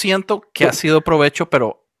 yo siento que ha sido provecho,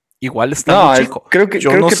 pero igual está muy chico. Creo que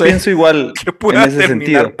sé pienso igual que pueda en ese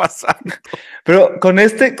sentido. Pasando. Pero con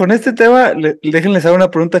este tema, déjenles hacer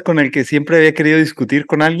una pregunta con el que siempre había querido discutir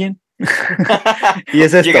con alguien. Y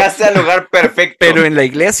es esto. Llegaste al lugar perfecto. Pero en la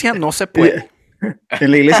iglesia no se puede. En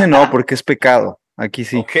la iglesia no, porque es pecado. Aquí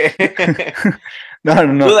sí. Okay. No.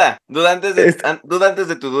 Duda antes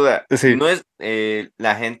de tu duda. Sí. ¿No es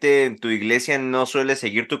la gente en tu iglesia no suele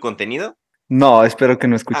seguir tu contenido? No, espero que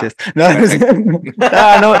no escuches. No,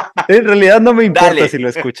 en realidad no me importa si lo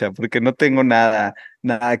escucha, porque no tengo nada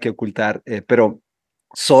que ocultar, pero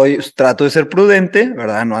trato de ser prudente,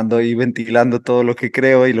 ¿verdad? No ando ahí ventilando todo lo que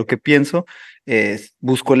creo y lo que pienso.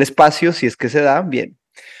 Busco el espacio, si es que se da, bien.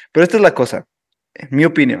 Pero esta es la cosa, mi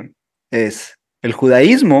opinión, es el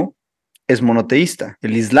judaísmo es monoteísta,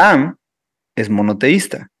 el islam es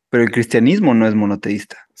monoteísta, pero el cristianismo no es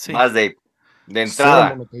monoteísta. Sí. Más de entrada.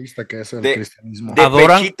 Ser monoteísta que es el cristianismo. De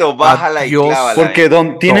pechito, bájala y clávala. Porque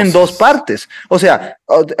tienen dos partes. O sea,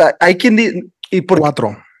 hay quien dice...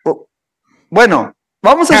 4. Bueno,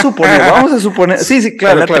 Vamos a suponer, sí,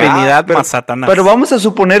 claro, la claro. Trinidad pero, más Satanás. pero vamos a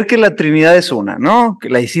suponer que la Trinidad es una, ¿no? Que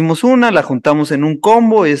la hicimos una, la juntamos en un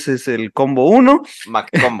combo, ese es el combo 1,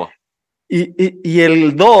 Macombo. y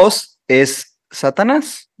el 2 es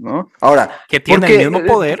Satanás, ¿no? Ahora, Que tiene porque, el mismo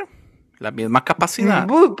poder, la misma capacidad.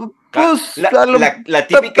 pues, La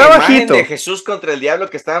típica está imagen bajito. de Jesús contra el diablo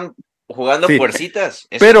que estaban jugando Sí. fuercitas. Eso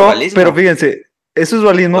es Pero dualismo. fíjense, eso es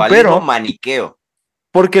dualismo, Dualismo pero maniqueo.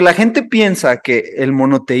 porque la gente piensa que el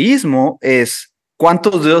monoteísmo es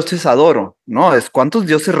cuántos dioses adoro, ¿no? Es cuántos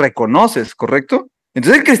dioses reconoces, ¿correcto?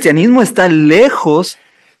 Entonces el cristianismo está lejos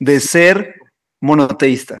de ser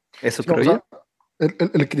monoteísta. Eso No, creo o yo. sea,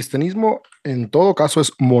 el cristianismo en todo caso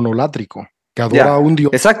es monolátrico, que adora Ya, a un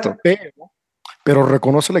Dios, exacto. pero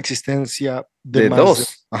reconoce la existencia de De más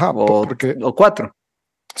dos ajá, o, porque o 4.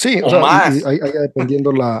 sí, O o sea, más. y ahí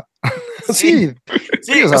dependiendo la Sí.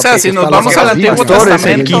 sí, O sea, si porque nos está vamos la al Biblia, Antiguo ¿no? pastores,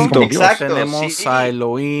 el Testamento, quinto. Exacto, tenemos sí. a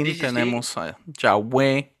Elohim, Sí. tenemos a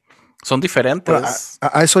Yahweh. Son Bueno, diferentes.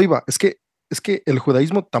 a eso iba. Es que el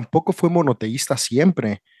judaísmo tampoco fue monoteísta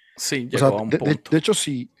siempre. Sí, O sea, llegó a un de punto. hecho,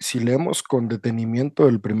 si leemos con detenimiento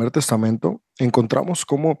el Primer Testamento, encontramos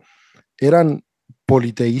cómo eran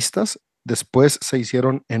politeístas, después se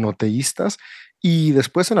hicieron enoteístas y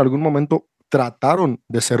después en algún momento trataron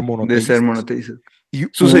de ser De ser monoteístas. monoteísta. Y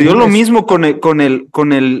Sucedió lo mismo con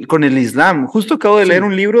el Islam. Justo acabo de leer Sí.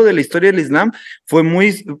 un libro de la historia del Islam. Fue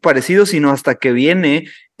muy parecido, sino hasta que viene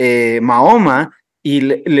Mahoma y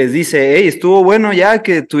les dice, hey, estuvo bueno ya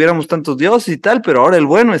que tuviéramos tantos dioses y tal, pero ahora el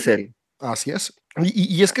bueno es él. Así es.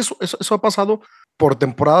 Y es que eso ha pasado por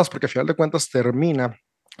temporadas, porque al final de cuentas termina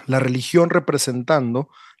la religión representando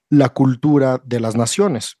la cultura de las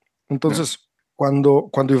naciones. Entonces, cuando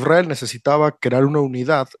Israel necesitaba crear una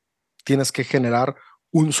unidad, tienes que generar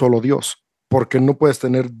un solo Dios, porque no puedes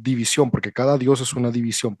tener división, porque cada Dios es una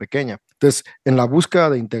división pequeña. Entonces, en la búsqueda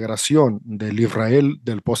de integración del Israel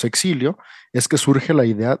del posexilio, es que surge la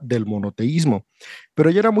idea del monoteísmo, pero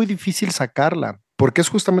ya era muy difícil sacarla, porque es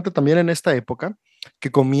justamente también en esta época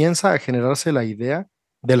que comienza a generarse la idea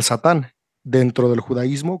del Satán dentro del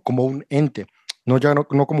judaísmo como un ente, no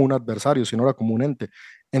como un adversario, sino ahora como un ente.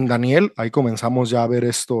 En Daniel, ahí comenzamos ya a ver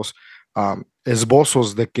estos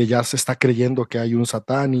esbozos de que ya se está creyendo que hay un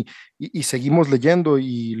Satán y seguimos leyendo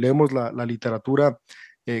y leemos la literatura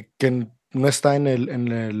que no está en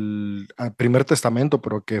el Primer Testamento,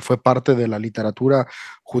 pero que fue parte de la literatura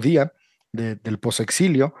judía del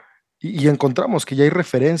posexilio, y encontramos que ya hay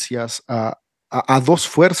referencias a dos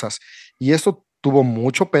fuerzas, y esto tuvo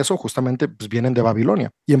mucho peso, justamente pues vienen de Babilonia,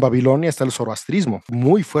 y en Babilonia está el zoroastrismo,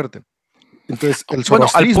 muy fuerte. Entonces, el Bueno,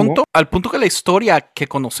 zoroastrismo... al punto que la historia que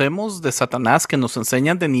conocemos de Satanás, que nos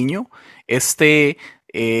enseñan de niño,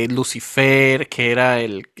 Lucifer, que era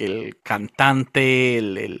el cantante,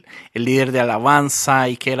 el líder de alabanza,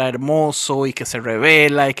 y que era hermoso, y que se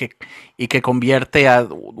revela, y que convierte a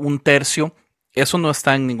un tercio, eso no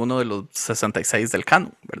está en ninguno de los 66 del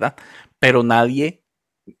canon, ¿verdad? Pero nadie,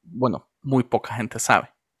 bueno, muy poca gente sabe.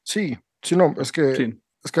 Sí, no, Sí.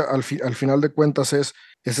 es que al final de cuentas es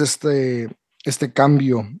este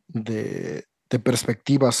cambio de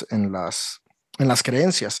perspectivas en las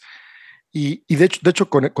creencias. Y de hecho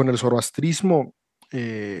con el zoroastrismo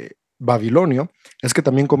babilonio, es que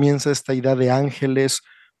también comienza esta idea de ángeles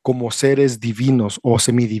como seres divinos o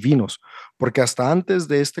semidivinos, porque hasta antes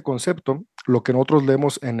de este concepto, lo que nosotros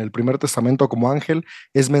leemos en el Primer Testamento como ángel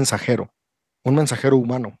es mensajero, un mensajero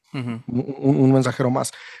humano, Ujú. un mensajero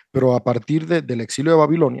más. Pero a partir del exilio de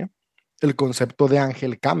Babilonia, el concepto de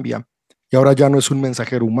ángel cambia y ahora ya no es un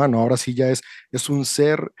mensajero humano, ahora sí ya es un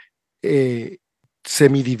ser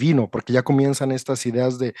semidivino, porque ya comienzan estas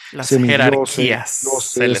ideas de Las semidioses, jerarquías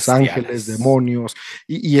dioses, ángeles, celestiales. demonios,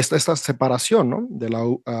 y esta separación, ¿no? De la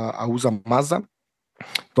Ausa Mazda,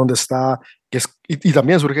 donde está, y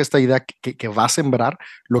también surge esta idea que va a sembrar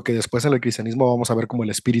lo que después en el cristianismo vamos a ver como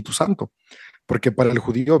el Espíritu Santo, porque para el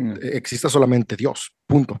judío existe solamente Dios,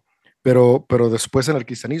 punto. Pero después en el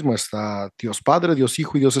cristianismo está Dios Padre, Dios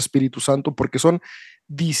Hijo y Dios Espíritu Santo, porque son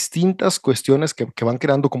distintas cuestiones que van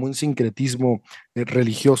creando como un sincretismo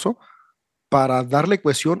religioso para darle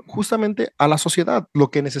cohesión justamente a la sociedad, lo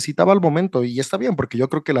que necesitaba al momento. Y está bien, porque yo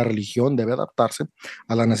creo que la religión debe adaptarse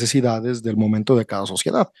a las necesidades del momento de cada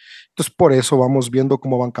sociedad. Entonces, por eso vamos viendo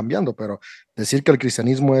cómo van cambiando, pero decir que el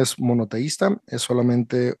cristianismo es monoteísta es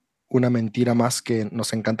solamente una mentira más que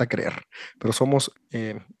nos encanta creer, pero somos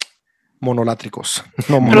monolátricos,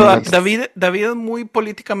 no Pero monoteístas. David es muy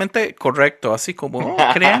políticamente correcto, así como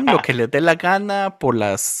crean lo que les dé la gana por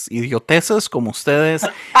las idioteces, como ustedes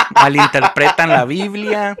malinterpretan la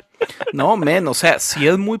Biblia. No, men, o sea, sí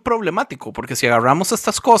es muy problemático, porque si agarramos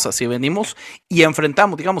estas cosas y venimos y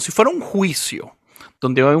enfrentamos, digamos, si fuera un juicio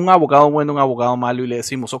donde hay un abogado bueno, un abogado malo y le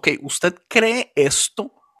decimos, ok, usted cree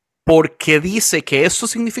esto porque dice que esto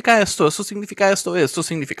significa esto, esto significa esto, esto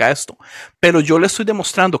significa esto, pero yo le estoy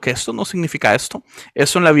demostrando que esto no significa esto,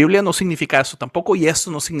 eso en la Biblia no significa eso tampoco y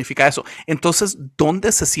esto no significa eso. Entonces,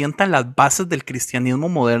 ¿dónde se sientan las bases del cristianismo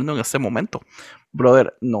moderno en este momento?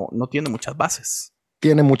 Brother, no tiene muchas bases.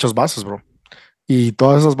 Tiene muchas bases, bro. Y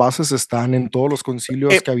todas esas bases están en todos los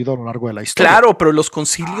concilios que ha habido a lo largo de la historia. Claro, pero los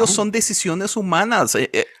concilios son decisiones humanas.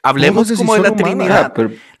 Hablemos como de la Trinidad.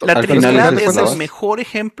 La Trinidad es el mejor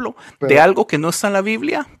ejemplo de algo que no está en la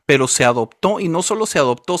Biblia, pero se adoptó, y no solo se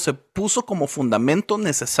adoptó, se puso como fundamento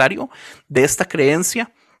necesario de esta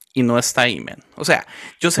creencia. Y no está ahí, man. O sea,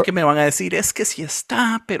 yo sé que me van a decir, es que sí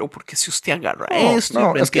está, pero porque si usted agarra esto,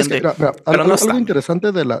 no, es que, pero algo, no está. Algo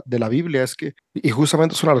interesante de la Biblia es que, y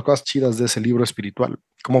justamente es una de las cosas chidas de ese libro espiritual,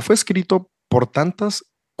 como fue escrito por tantas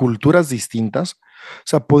culturas distintas, o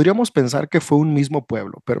sea, podríamos pensar que fue un mismo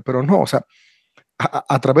pueblo, pero no, o sea,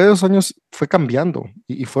 a través de los años fue cambiando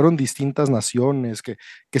y fueron distintas naciones que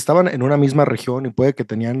estaban en una misma región y puede que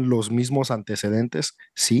tenían los mismos antecedentes,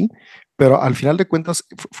 sí, pero al final de cuentas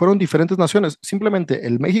fueron diferentes naciones. Simplemente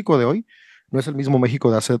el México de hoy no es el mismo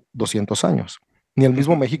México de hace 200 años, ni el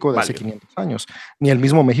mismo México de hace 500 años, ni el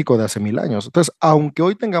mismo México de hace 1000 años. Entonces, aunque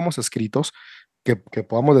hoy tengamos escritos que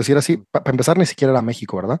podamos decir así, para empezar ni siquiera era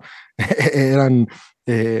México, ¿verdad? Eran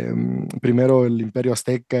primero el Imperio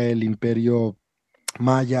Azteca, el Imperio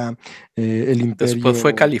Maya, el imperio. Después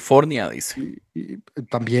fue California, dice. Y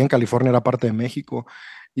también California era parte de México.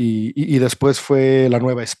 Y después fue la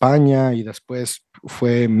Nueva España, y después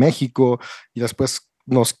fue México, y después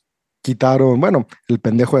nos quitaron, bueno, el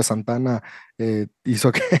pendejo de Santana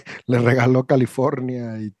hizo que le regaló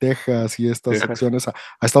California y Texas y estas secciones a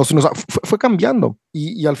Estados Unidos. Fue cambiando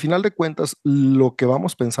y al final de cuentas lo que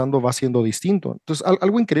vamos pensando va siendo distinto. Entonces,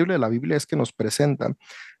 algo increíble de la Biblia es que nos presenta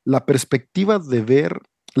la perspectiva de ver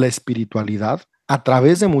la espiritualidad a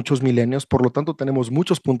través de muchos milenios, por lo tanto tenemos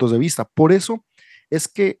muchos puntos de vista. Por eso es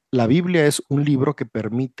que la Biblia es un libro que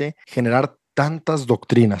permite generar tantas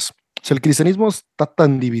doctrinas. O sea, el cristianismo está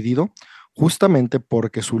tan dividido justamente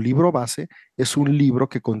porque su libro base es un libro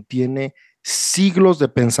que contiene siglos de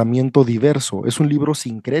pensamiento diverso, es un libro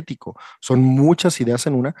sincrético, son muchas ideas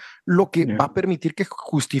en una, lo que va a permitir que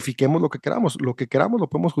justifiquemos lo que queramos lo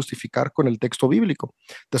podemos justificar con el texto bíblico.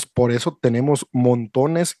 Entonces, por eso tenemos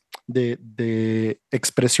montones de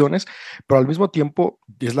expresiones, pero al mismo tiempo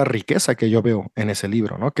es la riqueza que yo veo en ese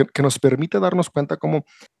libro, ¿no? Que nos permite darnos cuenta cómo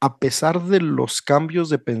a pesar de los cambios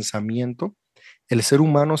de pensamiento, el ser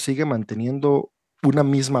humano sigue manteniendo una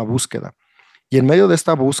misma búsqueda. Y en medio de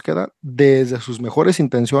esta búsqueda, desde sus mejores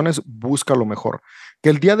intenciones, busca lo mejor. Que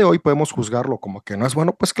el día de hoy podemos juzgarlo como que no es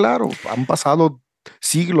bueno, pues claro, han pasado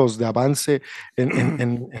siglos de avance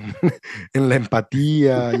en la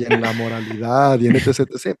empatía y en la moralidad y en etc,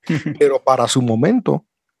 etc. Pero para su momento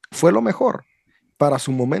fue lo mejor. Para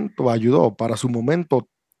su momento ayudó, para su momento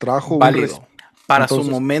trajo válido. Para su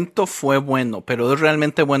momento fue bueno, pero es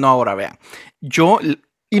realmente bueno ahora, vean.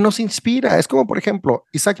 Y nos inspira. Es como, por ejemplo,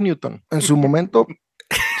 Isaac Newton. En su momento...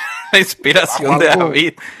 la inspiración de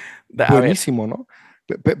David. Buenísimo, ¿no?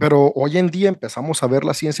 Pero hoy en día empezamos a ver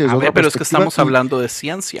la ciencia desde otra pero es que estamos hablando de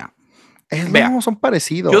ciencia. No, son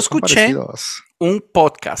parecidos. Yo escuché un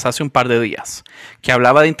podcast hace un par de días que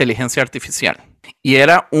hablaba de inteligencia artificial. Y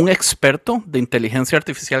era un experto de inteligencia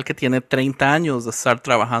artificial que tiene 30 años de estar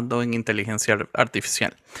trabajando en inteligencia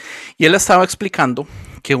artificial. Y él estaba explicando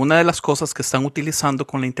que una de las cosas que están utilizando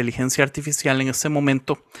con la inteligencia artificial en este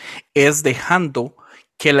momento es dejando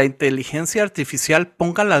que la inteligencia artificial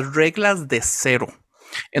ponga las reglas de cero.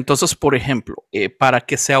 Entonces, por ejemplo, para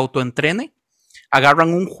que se autoentrene,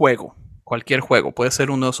 agarran un juego, cualquier juego, puede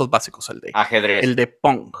ser uno de esos básicos, el de ajedrez, el de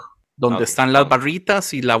Pong, donde están las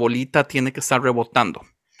barritas y la bolita tiene que estar rebotando.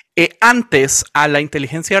 Antes a la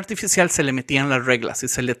inteligencia artificial se le metían las reglas y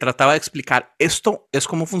se le trataba de explicar, esto es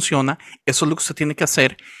cómo funciona, eso es lo que usted tiene que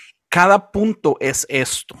hacer, cada punto es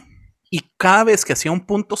esto. Y cada vez que hacía un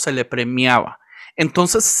punto se le premiaba.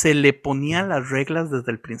 Entonces se le ponían las reglas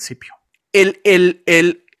desde el principio.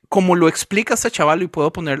 Como lo explica este chaval, y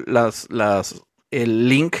puedo poner el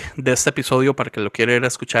link de este episodio para que lo quiera ir a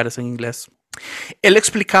escuchar, es en inglés. Él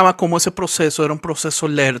explicaba cómo ese proceso era un proceso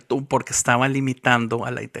lento porque estaba limitando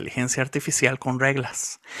a la inteligencia artificial con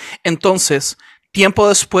reglas. Entonces, tiempo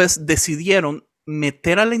después decidieron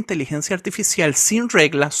meter a la inteligencia artificial sin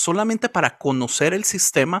reglas solamente para conocer el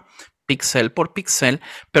sistema, píxel por píxel,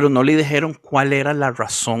 pero no le dijeron cuál era la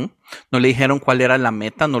razón, no le dijeron cuál era la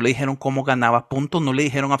meta, no le dijeron cómo ganaba puntos, no le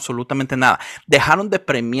dijeron absolutamente nada. Dejaron de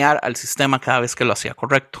premiar al sistema cada vez que lo hacía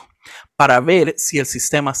correcto, para ver si el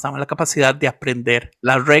sistema estaba en la capacidad de aprender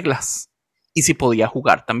las reglas y si podía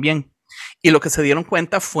jugar también. Y lo que se dieron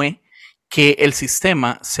cuenta fue que el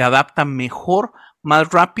sistema se adapta mejor,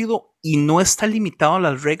 más rápido y no está limitado a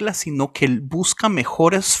las reglas, sino que busca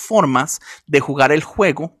mejores formas de jugar el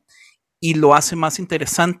juego y lo hace más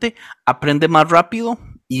interesante, aprende más rápido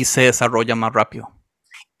y se desarrolla más rápido.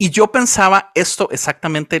 Y yo pensaba esto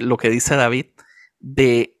exactamente lo que dice David,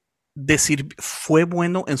 de decir fue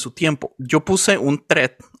bueno en su tiempo. Yo puse un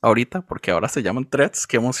thread ahorita, porque ahora se llaman threads,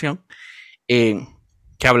 qué emoción,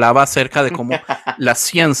 que hablaba acerca de cómo la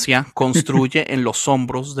ciencia construye en los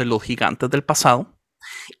hombros de los gigantes del pasado,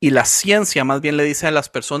 y la ciencia más bien le dice a las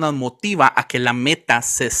personas, motiva a que la meta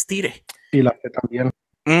se estire. Y la fe también.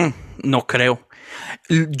 No creo.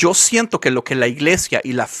 Yo siento que lo que la iglesia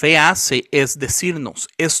y la fe hace es decirnos,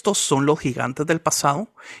 estos son los gigantes del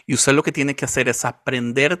pasado y usted lo que tiene que hacer es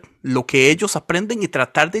aprender lo que ellos aprenden y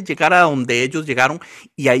tratar de llegar a donde ellos llegaron,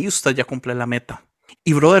 y ahí usted ya cumple la meta.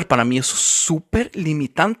 Y brother, para mí eso es súper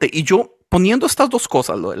limitante. Y yo poniendo estas dos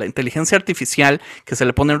cosas, lo de la inteligencia artificial que se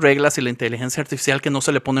le ponen reglas y la inteligencia artificial que no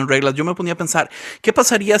se le ponen reglas, yo me ponía a pensar, ¿qué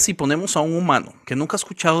pasaría si ponemos a un humano que nunca ha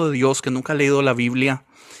escuchado de Dios, que nunca ha leído la Biblia,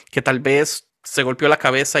 que tal vez se golpeó la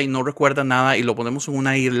cabeza y no recuerda nada, y lo ponemos en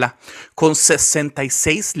una isla con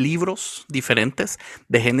 66 libros diferentes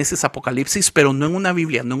de Génesis, Apocalipsis, pero no en una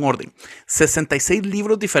Biblia, no en orden, 66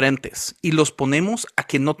 libros diferentes, y los ponemos a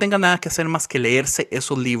que no tenga nada que hacer más que leerse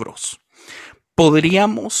esos libros?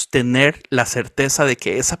 ¿Podríamos tener la certeza de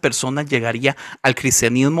que esa persona llegaría al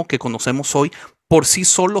cristianismo que conocemos hoy por sí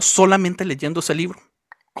solo, solamente leyendo ese libro?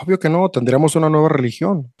 Obvio que no, tendríamos una nueva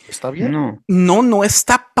religión. ¿Está bien? No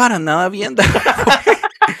está para nada bien.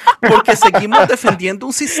 Porque seguimos defendiendo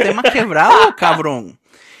un sistema quebrado, cabrón.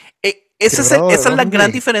 Esa es la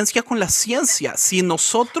gran diferencia con la ciencia. Si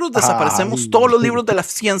nosotros desaparecemos todos los libros de la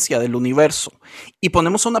ciencia del universo y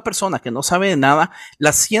ponemos a una persona que no sabe de nada,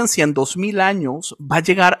 la ciencia en 2000 años va a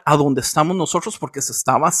llegar a donde estamos nosotros, porque se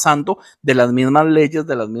está basando de las mismas leyes,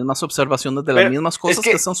 de las mismas observaciones, de las mismas cosas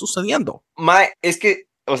que están sucediendo. Es que,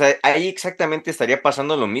 o sea, ahí exactamente estaría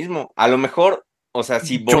pasando lo mismo. A lo mejor, o sea,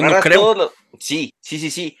 si borraras yo no creo. todo lo... Sí,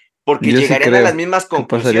 porque llegarían a las mismas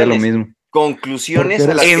conclusiones. Pasaría lo mismo. Conclusiones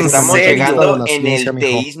a las que estamos llegando en el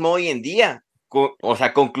teísmo hoy en día. O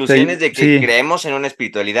sea, conclusiones de que creemos en una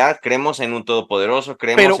espiritualidad, creemos en un todopoderoso,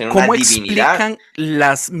 creemos en una divinidad. Pero ¿cómo explican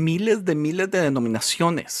las miles de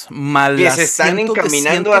denominaciones, más que las se están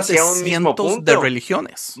encaminando hacia un mismo punto de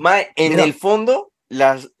religiones? En el fondo,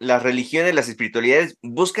 las religiones, las espiritualidades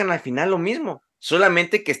buscan al final lo mismo,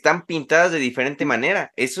 solamente que están pintadas de diferente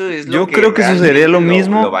manera. Eso es lo que yo creo que eso sería lo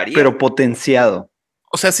mismo, pero potenciado.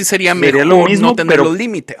 O sea, sí sería mejor lo mismo, no tener los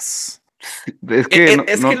límites. Es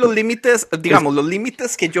que los límites, digamos, los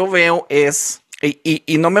límites que yo veo es,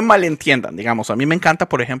 y no me malentiendan, digamos, a mí me encanta,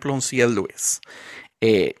 por ejemplo, un C.S. Lewis.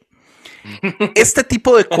 Este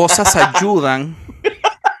tipo de cosas ayudan.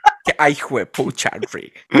 Ay, juepucha,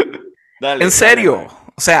 Rick. En serio,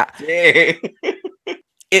 dale. O sea,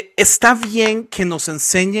 está bien que nos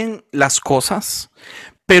enseñen las cosas,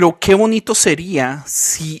 pero qué bonito sería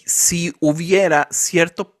si hubiera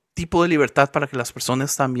cierto tipo de libertad para que las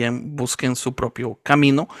personas también busquen su propio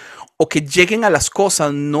camino, o que lleguen a las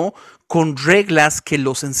cosas no con reglas que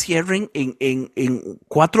los encierren en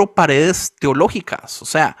 4 paredes teológicas. O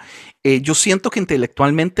sea, yo siento que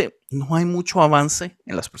intelectualmente no hay mucho avance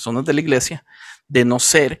en las personas de la iglesia, de no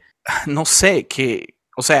ser, no sé, que,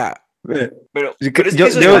 o sea... Pero yo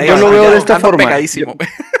lo veo de esta forma.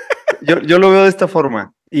 Yo lo veo de esta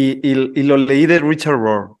forma. Y lo leí de Richard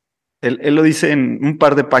Rohr. Él lo dice en un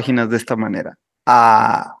par de páginas de esta manera.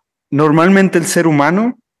 Normalmente el ser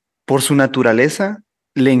humano, por su naturaleza,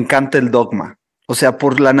 le encanta el dogma. O sea,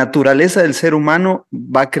 por la naturaleza del ser humano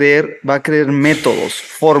va a creer métodos,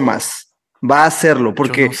 formas, va a hacerlo.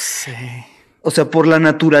 Porque, yo no sé. O sea, por la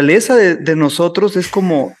naturaleza de nosotros es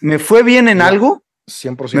como, me fue bien en algo,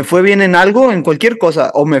 100%. Me fue bien en algo, en cualquier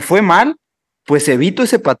cosa, o me fue mal, pues evito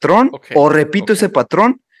ese patrón o repito ese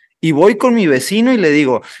patrón y voy con mi vecino y le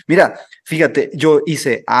digo, mira, fíjate, yo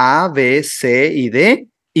hice A, B, C y D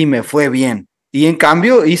y me fue bien. Y en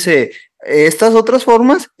cambio hice estas otras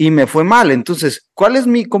formas y me fue mal. Entonces, ¿cuál es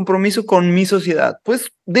mi compromiso con mi sociedad?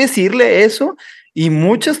 Pues decirle eso, y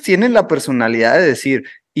muchas tienen la personalidad de decir,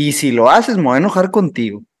 y si lo haces me voy a enojar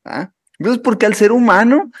contigo. Entonces, porque al ser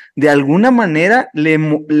humano, de alguna manera, le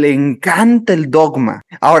encanta el dogma.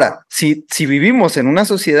 Ahora, si vivimos en una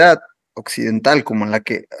sociedad occidental como en la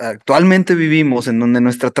que actualmente vivimos, en donde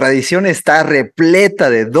nuestra tradición está repleta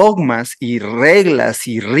de dogmas y reglas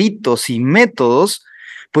y ritos y métodos,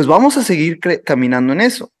 pues vamos a seguir caminando en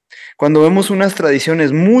eso. Cuando vemos unas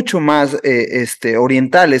tradiciones mucho más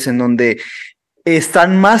orientales, en donde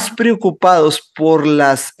están más preocupados por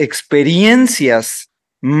las experiencias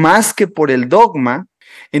más que por el dogma,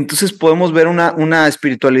 entonces podemos ver una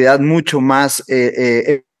espiritualidad mucho más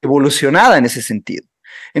evolucionada en ese sentido.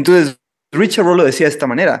 Entonces, Richard Rohr lo decía de esta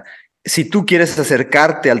manera: si tú quieres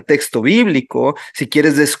acercarte al texto bíblico, si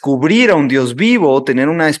quieres descubrir a un Dios vivo, tener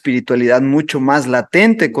una espiritualidad mucho más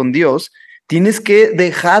latente con Dios, tienes que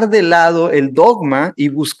dejar de lado el dogma y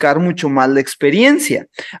buscar mucho más la experiencia.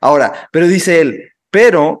 Ahora, pero dice él,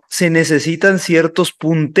 pero se necesitan ciertos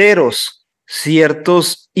punteros,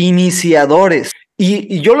 ciertos iniciadores.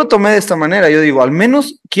 Y yo lo tomé de esta manera. Yo digo, al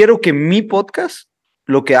menos quiero que mi podcast,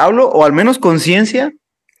 lo que hablo, o al menos ConCiencia,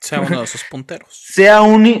 sea uno de esos punteros. Sea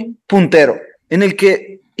un puntero en el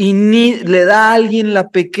que le da a alguien la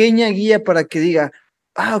pequeña guía para que diga,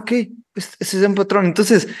 ok, ese es un patrón.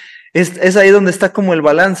 Entonces, es ahí donde está como el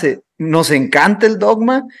balance. Nos encanta el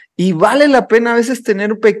dogma y vale la pena a veces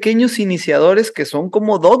tener pequeños iniciadores que son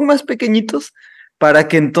como dogmas pequeñitos para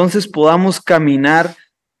que entonces podamos caminar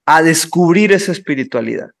a descubrir esa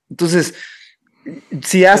espiritualidad. Entonces,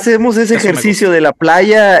 si hacemos ese ejercicio de la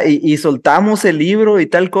playa y soltamos el libro y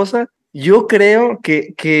tal cosa, yo creo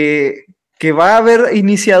que va a haber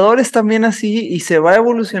iniciadores también así y se va a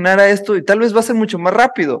evolucionar a esto y tal vez va a ser mucho más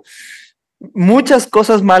rápido. Muchas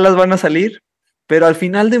cosas malas van a salir, pero al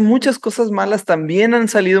final de muchas cosas malas también han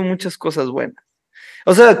salido muchas cosas buenas.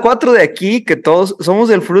 O sea, 4 de aquí que todos somos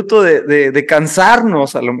el fruto de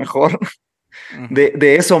cansarnos a lo mejor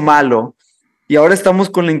de eso malo. Y ahora estamos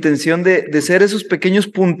con la intención de ser esos pequeños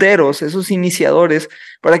punteros, esos iniciadores,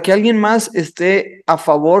 para que alguien más esté a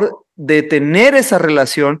favor de tener esa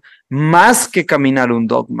relación más que caminar un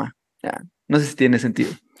dogma. Ya, no sé si tiene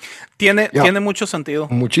sentido. Tiene mucho sentido.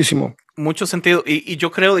 Muchísimo. Mucho sentido. Y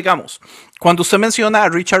yo creo, digamos, cuando usted menciona a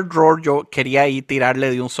Richard Rohr, yo quería ahí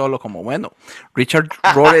tirarle de un solo, como bueno, Richard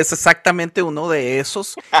Rohr es exactamente uno de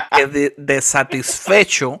esos que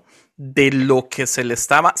desatisfecho de lo que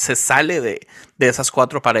se sale de esas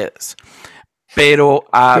 4 paredes. Pero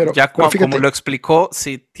ya fíjate, como lo explicó,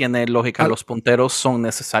 sí tiene lógica, los punteros son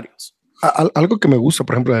necesarios. Algo que me gusta,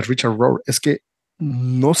 por ejemplo, de Richard Rohr es que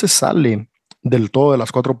no se sale del todo de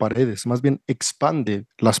las 4 paredes, más bien expande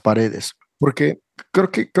las paredes, porque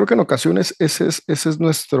creo que en ocasiones ese es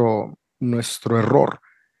nuestro error,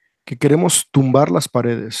 que queremos tumbar las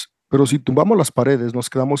paredes. Pero si tumbamos las paredes, nos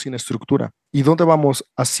quedamos sin estructura. ¿Y dónde vamos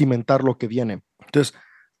a cimentar lo que viene? Entonces,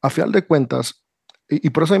 a final de cuentas, y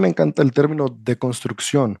por eso a mí me encanta el término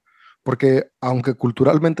deconstrucción, porque aunque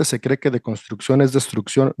culturalmente se cree que deconstrucción es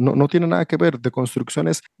destrucción, no tiene nada que ver. Deconstrucción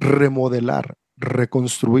es remodelar,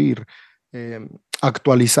 reconstruir,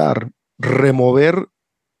 actualizar, remover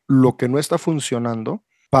lo que no está funcionando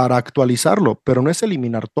para actualizarlo, pero no es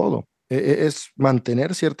eliminar todo. Es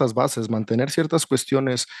mantener ciertas bases, mantener ciertas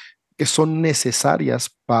cuestiones que son necesarias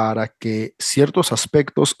para que ciertos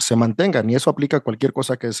aspectos se mantengan, y eso aplica a cualquier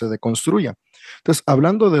cosa que se deconstruya. Entonces,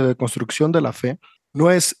 hablando de deconstrucción de la fe, no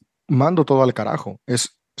es mando todo al carajo,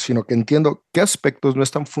 sino que entiendo qué aspectos no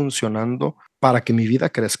están funcionando para que mi vida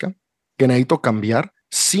crezca, que necesito cambiar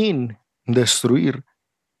sin destruir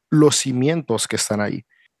los cimientos que están ahí.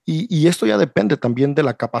 Y esto ya depende también de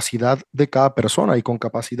la capacidad de cada persona, y con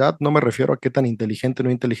capacidad no me refiero a qué tan inteligente o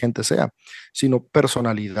no inteligente sea, sino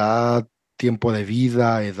personalidad, tiempo de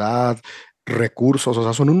vida, edad, recursos, o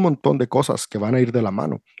sea, son un montón de cosas que van a ir de la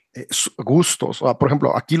mano. Gustos, por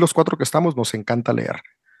ejemplo, aquí los 4 que estamos nos encanta leer.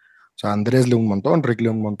 O sea, Andrés lee un montón, Rick lee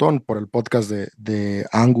un montón, por el podcast de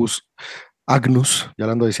Agnus, ya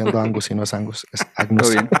le ando diciendo Angus y no es Angus, es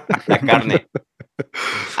Agnus. La carne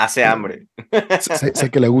hace hambre.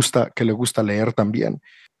 Sé que le gusta leer también.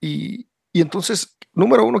 Y entonces,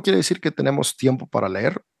 número 1 quiere decir que tenemos tiempo para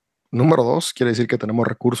leer. Número 2 quiere decir que tenemos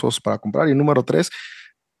recursos para comprar. Y número 3,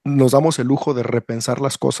 nos damos el lujo de repensar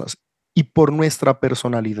las cosas. Y por nuestra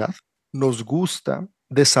personalidad, nos gusta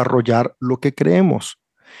desarrollar lo que creemos.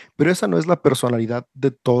 Pero esa no es la personalidad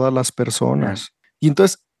de todas las personas. Y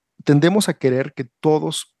entonces, tendemos a querer que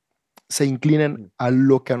todos se inclinen a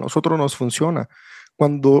lo que a nosotros nos funciona,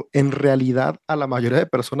 cuando en realidad a la mayoría de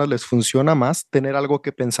personas les funciona más tener algo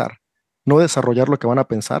que pensar, no desarrollar lo que van a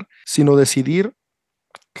pensar, sino decidir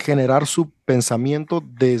generar su pensamiento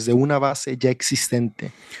desde una base ya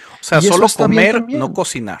existente. O sea, solo comer, no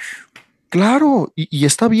cocinar. Claro, y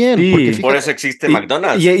está bien. Sí, porque fíjate, por eso existe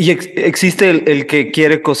McDonald's. Y existe el que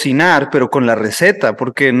quiere cocinar, pero con la receta,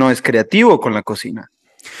 porque no es creativo con la cocina.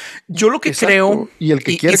 Yo lo que Exacto. creo, Y el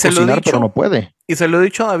que y quiere se lo he cocinar, dicho, pero no puede. y se lo he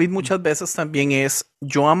dicho a David muchas veces también, es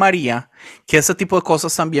yo amaría que ese tipo de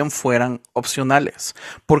cosas también fueran opcionales,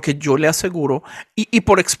 porque yo le aseguro, y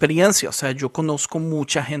por experiencia, o sea, yo conozco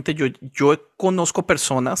mucha gente, yo conozco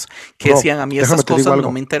personas que Bro, decían a mí déjame esas te digo cosas no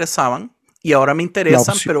algo. me interesaban y ahora me La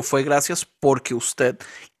interesan, opción, pero fue gracias porque usted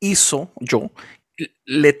hizo, yo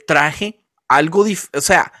le traje algo, o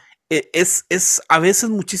sea, es a veces,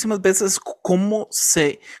 muchísimas veces, cómo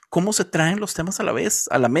se traen los temas a la vez,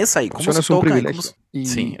 a la mesa y la cómo opción se es un tocan y cómo privilegio. se...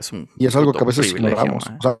 Sí, es un Y es algo que puto a veces privilegio, ignoramos.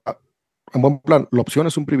 mae. O sea, en buen plan, la opción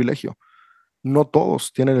es un privilegio. No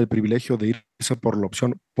todos tienen el privilegio de irse por la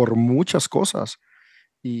opción, por muchas cosas.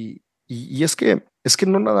 Y es que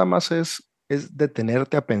no nada más es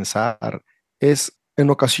detenerte a pensar, es en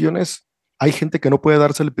ocasiones hay gente que no puede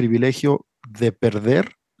darse el privilegio de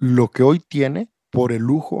perder lo que hoy tiene por el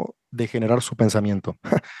lujo de generar su pensamiento.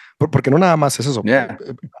 Porque no nada más es eso. Yeah.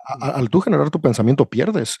 Al tú generar tu pensamiento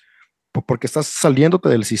pierdes, porque estás saliéndote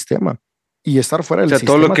del sistema. Y estar fuera O del sea,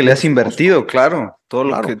 todo lo sistema que le tiene has su costo. invertido, claro, todo lo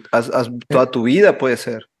Claro. que toda tu vida puede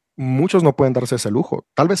ser. Muchos no pueden darse ese lujo.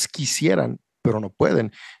 Tal vez quisieran, pero no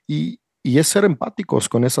pueden. Y es ser empáticos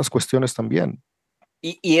con esas cuestiones también.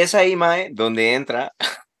 Y es ahí, Mae, donde entra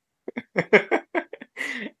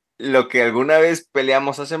lo que alguna vez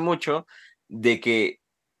peleamos hace mucho, de que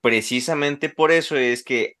precisamente por eso es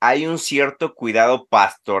que hay un cierto cuidado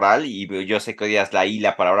pastoral, y yo sé que odias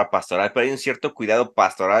la palabra pastoral, pero hay un cierto cuidado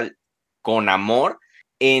pastoral con amor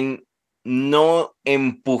en no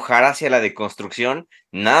empujar hacia la deconstrucción,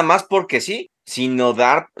 nada más porque sí, sino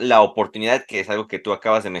dar la oportunidad, que es algo que tú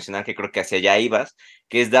acabas de mencionar, que creo que hacia allá ibas,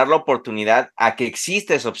 que es dar la oportunidad a que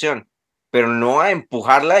exista esa opción, pero no a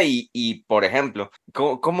empujarla y por ejemplo,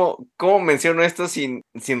 ¿cómo menciono esto sin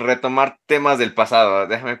retomar temas del pasado?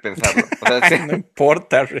 Déjame pensarlo. O sea, Ay, no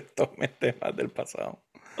importa, retome temas del pasado.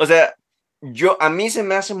 o sea, a mí se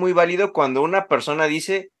me hace muy válido cuando una persona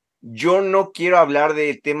dice, yo no quiero hablar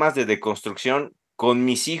de temas de deconstrucción con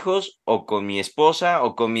mis hijos o con mi esposa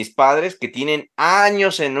o con mis padres que tienen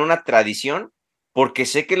años en una tradición, porque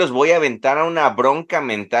sé que los voy a aventar a una bronca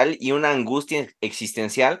mental y una angustia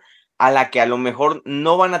existencial a la que a lo mejor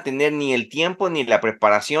no van a tener ni el tiempo, ni la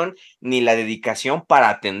preparación, ni la dedicación para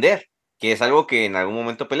atender, que es algo que en algún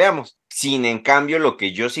momento peleamos. Sin en cambio, lo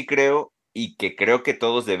que yo sí creo y que creo que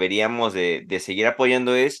todos deberíamos de seguir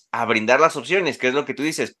apoyando es a brindar las opciones, que es lo que tú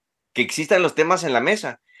dices, que existan los temas en la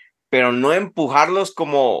mesa, pero no empujarlos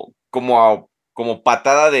como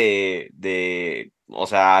patada o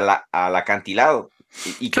sea, al acantilado.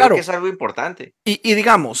 Y creo que Claro, es algo importante. y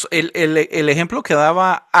digamos, el ejemplo que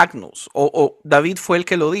daba Agnus, o David fue el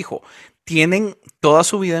que lo dijo, tienen toda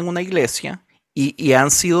su vida en una iglesia y han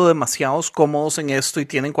sido demasiados cómodos en esto y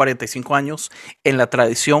tienen 45 años en la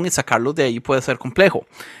tradición y sacarlos de ahí puede ser complejo.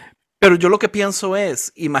 Pero yo lo que pienso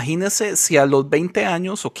es, imagínese si a los 20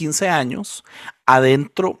 años o 15 años,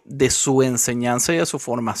 adentro de su enseñanza y de su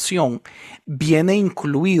formación, viene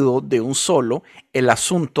incluido de un solo el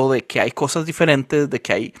asunto de que hay cosas diferentes, de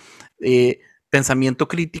que hay pensamiento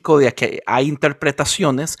crítico, de que hay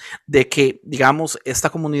interpretaciones, de que, digamos, esta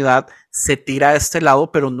comunidad se tira a este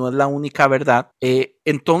lado, pero no es la única verdad.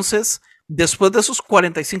 Entonces, después de esos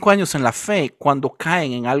 45 años en la fe, cuando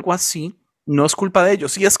caen en algo así, no es culpa de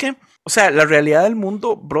ellos. Y es que, o sea, la realidad del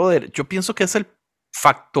mundo, brother, yo pienso que es el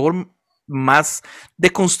factor más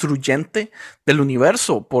deconstruyente del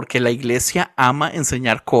universo, porque la iglesia ama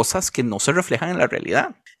enseñar cosas que no se reflejan en la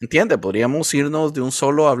realidad. ¿Entiendes? Podríamos irnos de un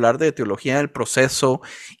solo a hablar de teología del proceso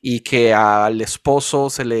y que al esposo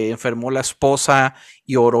se le enfermó la esposa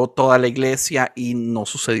y oró toda la iglesia y no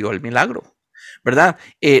sucedió el milagro, ¿verdad?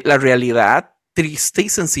 La realidad, triste y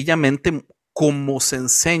sencillamente, como se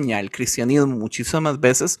enseña el cristianismo muchísimas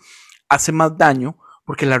veces, hace más daño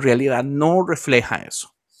porque la realidad no refleja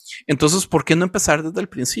eso. Entonces, ¿por qué no empezar desde el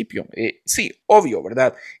principio? Sí, obvio,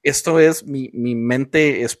 ¿verdad? Esto es mi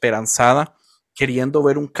mente esperanzada, queriendo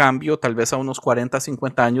ver un cambio, tal vez a unos 40,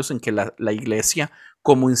 50 años, en que la iglesia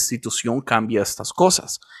como institución cambie estas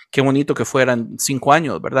cosas. Qué bonito que fueran 5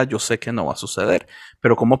 años, ¿verdad? Yo sé que no va a suceder,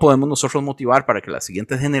 pero ¿cómo podemos nosotros motivar para que las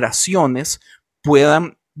siguientes generaciones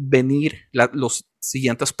puedan venir, los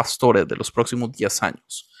siguientes pastores de los próximos 10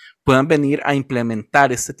 años, puedan venir a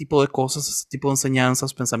implementar este tipo de cosas, este tipo de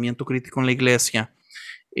enseñanzas, pensamiento crítico en la iglesia?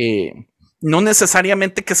 No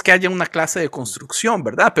necesariamente que es que haya una clase de construcción,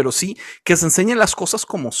 ¿verdad? Pero sí que se enseñen las cosas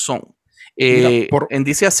como son. Mira, En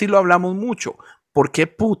Dice Así lo hablamos mucho. ¿Por qué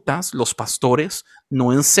putas los pastores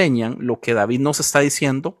no enseñan lo que David nos está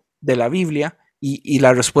diciendo de la Biblia? Y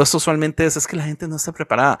la respuesta usualmente es que la gente no está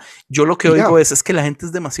preparada. Yo lo que mira, oigo es que la gente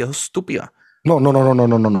es demasiado estúpida.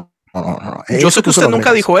 no. No. Yo sé que usted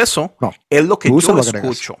nunca dijo eso. No. Es lo que Tú yo lo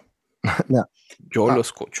escucho. Mira, Yo lo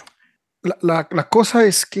escucho. La cosa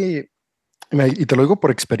es que, y te lo digo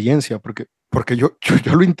por experiencia, porque yo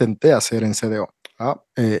lo intenté hacer en CDO.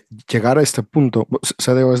 Llegar a este punto,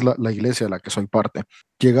 CDO es la iglesia de la que soy parte,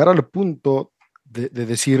 llegar al punto de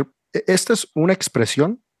decir, esta es una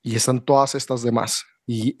expresión y están todas estas demás,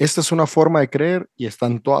 y esta es una forma de creer y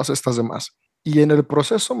están todas estas demás. Y en el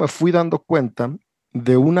proceso me fui dando cuenta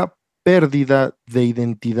de una pérdida de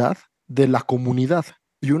identidad de la comunidad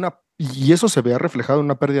y eso se vea reflejado en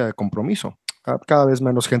una pérdida de compromiso. Cada vez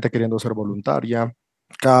menos gente queriendo ser voluntaria,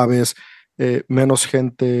 cada vez menos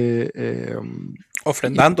gente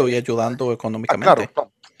Ofrendando y ayudando económicamente.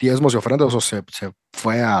 claro, diezmos y ofrendas, eso se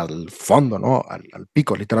fue al fondo, ¿no? Al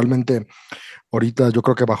pico, literalmente. Ahorita yo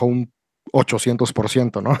creo que bajó un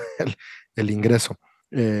 800%, ¿no? El ingreso.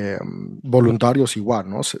 Voluntarios igual,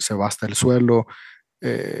 ¿no? Se va hasta el suelo.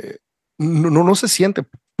 eh, no se siente,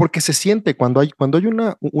 porque se siente cuando hay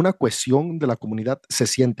una cohesión de la comunidad, se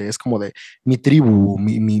siente, es como de mi tribu,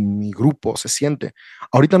 mi grupo, se siente.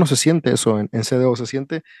 Ahorita no se siente eso en CDO, se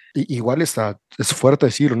siente, igual es fuerte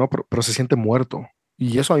decirlo, ¿no? Pero se siente muerto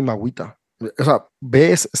y eso a mí me agüita. O sea,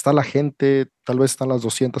 ves, está la gente, tal vez están las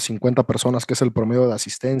 250 personas, que es el promedio de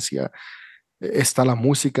asistencia, está la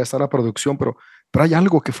música, está la producción, pero hay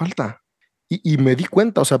algo que falta. Y me di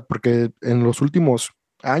cuenta, o sea, porque en los últimos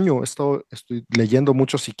años estoy leyendo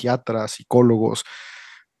muchos psiquiatras, psicólogos,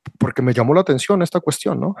 porque me llamó la atención esta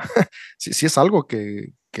cuestión, ¿no? Sí es algo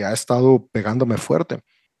que ha estado pegándome fuerte.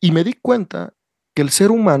 Y me di cuenta que el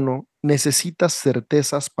ser humano necesita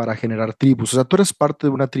certezas para generar tribus. O sea, tú eres parte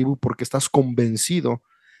de una tribu porque estás convencido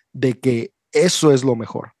de que eso es lo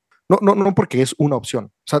mejor. No porque es una opción.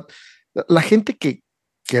 O sea, la gente que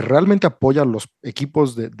realmente apoya los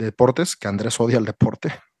equipos de deportes, que Andrés odia el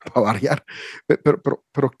deporte, para variar,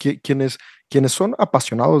 pero quienes son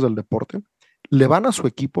apasionados del deporte, le van a su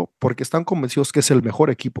equipo porque están convencidos que es el mejor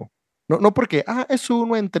equipo. No porque, es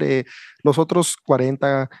uno entre los otros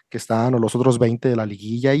 40 que están o los otros 20 de la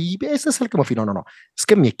liguilla y ese es el que me fui. No. Es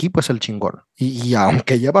que mi equipo es el chingón. Y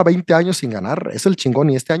aunque lleva 20 años sin ganar, es el chingón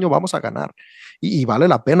y este año vamos a ganar. Y vale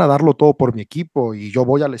la pena darlo todo por mi equipo. Y yo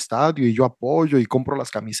voy al estadio y yo apoyo y compro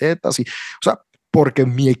las camisetas. O sea, porque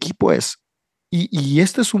mi equipo es. Y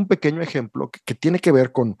este es un pequeño ejemplo que tiene que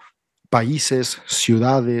ver con países,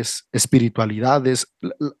 ciudades, espiritualidades.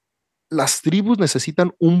 Las tribus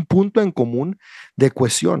necesitan un punto en común de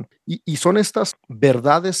cohesión y son estas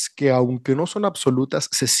verdades que aunque no son absolutas,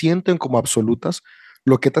 se sienten como absolutas,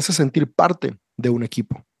 lo que te hace sentir parte de un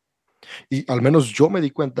equipo. Y al menos yo me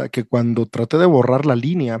di cuenta que cuando traté de borrar la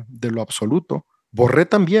línea de lo absoluto, borré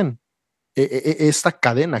también esta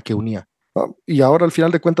cadena que unía. ¿No? Y ahora al final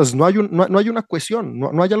de cuentas no hay una cohesión,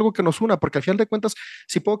 no hay algo que nos una, porque al final de cuentas,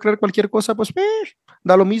 si puedo creer cualquier cosa, pues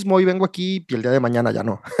da lo mismo, hoy vengo aquí y el día de mañana ya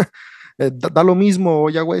no. Da lo mismo,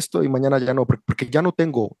 hoy hago esto y mañana ya no, porque ya no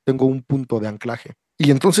tengo un punto de anclaje.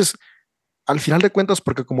 Y entonces, al final de cuentas,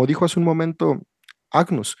 porque como dijo hace un momento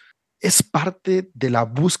Agnus, es parte de la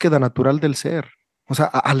búsqueda natural del ser. O sea,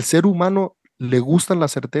 al ser humano le gustan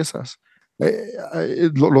las certezas.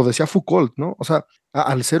 Lo decía Foucault, ¿no? O sea,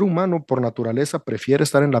 al ser humano por naturaleza prefiere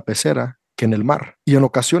estar en la pecera que en el mar. Y en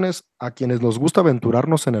ocasiones a quienes nos gusta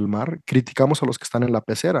aventurarnos en el mar, criticamos a los que están en la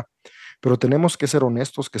pecera. Pero tenemos que ser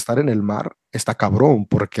honestos que estar en el mar está cabrón,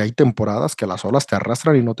 porque hay temporadas que las olas te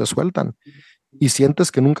arrastran y no te sueltan. Y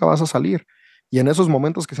sientes que nunca vas a salir. Y en esos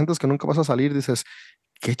momentos que sientes que nunca vas a salir, dices,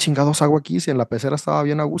 ¿qué chingados hago aquí si en la pecera estaba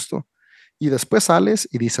bien a gusto? Y después sales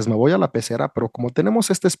y dices, me voy a la pecera, pero como tenemos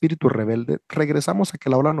este espíritu rebelde, regresamos a que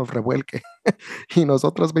la ola nos revuelque y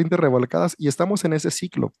nosotras 20 revolcadas y estamos en ese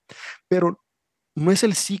ciclo. Pero no es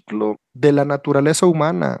el ciclo de la naturaleza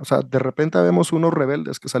humana. O sea, de repente vemos unos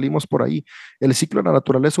rebeldes que salimos por ahí. El ciclo de la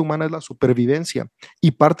naturaleza humana es la supervivencia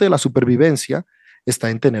y parte de la supervivencia está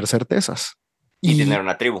en tener certezas. Y tener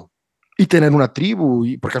una tribu. Y tener una tribu,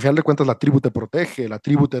 porque al final de cuentas la tribu te protege, la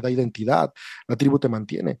tribu te da identidad, la tribu te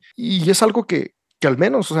mantiene. Y es algo que al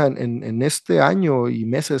menos, o sea, en este año y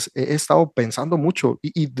meses he estado pensando mucho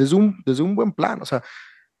y desde un buen plan. O sea,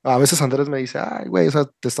 a veces Andrés me dice, ay, güey, o sea,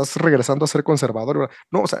 te estás regresando a ser conservador.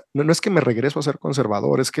 No, o sea, no es que me regreso a ser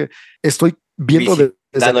conservador, es que estoy viendo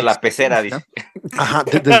Visitando la pecera, dice. Ajá,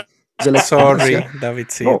 de la Sorry, experiencia.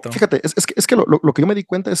 Davidcito. No, fíjate, es que lo que yo me di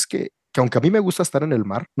cuenta es que aunque a mí me gusta estar en el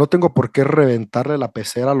mar, no tengo por qué reventarle la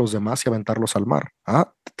pecera a los demás y aventarlos al mar.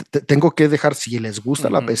 ¿Ah? Tengo que dejar, si les gusta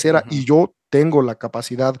la pecera y yo tengo la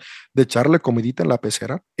capacidad de echarle comidita en la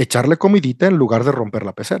pecera, echarle comidita en lugar de romper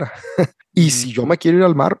la pecera. Y si yo me quiero ir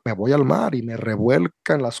al mar, me voy al mar y me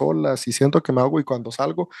revuelcan las olas y siento que me hago y cuando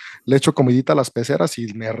salgo le echo comidita a las peceras y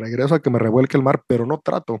me regreso a que me revuelque el mar, pero no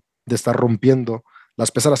trato de estar rompiendo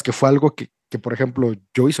las peceras, que fue algo que, por ejemplo,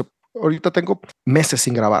 yo hice. Ahorita tengo meses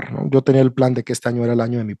sin grabar, ¿no? Yo tenía el plan de que este año era el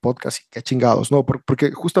año de mi podcast y qué chingados, ¿no?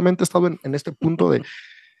 Porque justamente he estado en este punto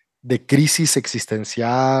de crisis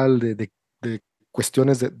existencial, de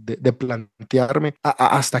cuestiones de plantearme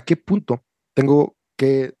hasta qué punto tengo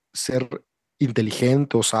que ser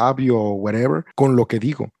inteligente o sabio o whatever con lo que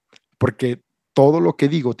digo, porque todo lo que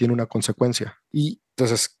digo tiene una consecuencia. Y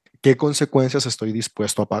entonces, ¿qué consecuencias estoy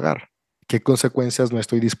dispuesto a pagar? ¿Qué consecuencias no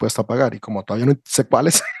estoy dispuesto a pagar? Y como todavía no sé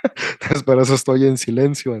cuáles, pues por eso estoy en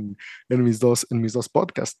silencio en mis dos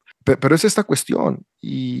podcasts. Pero es esta cuestión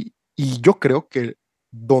y yo creo que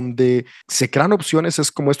donde se crean opciones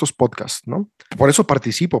es como estos podcasts, ¿no? Por eso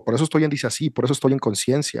participo, por eso estoy en Dice Así, por eso estoy en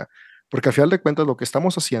ConCiencia, porque al final de cuentas lo que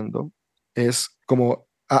estamos haciendo es como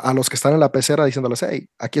a los que están en la pecera diciéndoles, hey,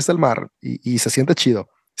 aquí está el mar y se siente chido.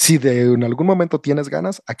 Si en algún momento tienes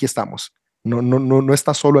ganas, aquí estamos. No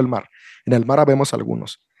está solo el mar. En el mar habemos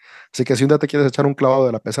algunos. Así que si un día te quieres echar un clavado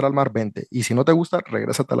de la pecera al mar, vente. Y si no te gusta,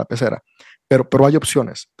 regrésate a la pecera. Pero hay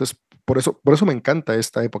opciones. Entonces, por eso me encanta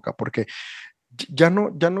esta época, porque ya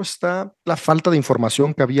no está la falta de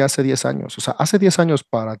información que había hace 10 años. O sea, hace 10 años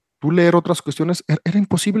para tú leer otras cuestiones era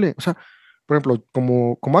imposible. O sea, por ejemplo,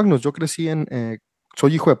 como Agnus, yo crecí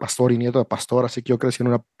soy hijo de pastor y nieto de pastor, así que yo crecí en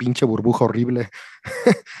una pinche burbuja horrible.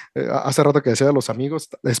 Hace rato que decía de los amigos,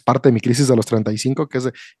 es parte de mi crisis de los 35, que es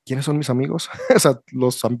de, ¿quiénes son mis amigos? O sea,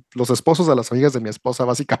 los esposos de las amigas de mi esposa,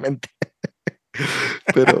 básicamente.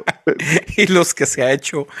 Pero Y los que se ha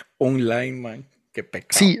hecho online, man. Qué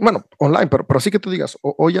pecado. sí, bueno, online, pero sí que tú digas,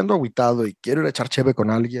 hoy ando agüitado y quiero ir a echar cheve con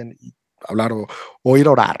alguien y hablar o ir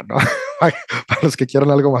a orar, ¿no? Para los que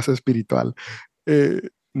quieran algo más espiritual.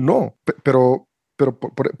 No, pero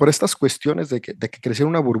por estas cuestiones de que crecer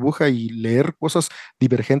una burbuja y leer cosas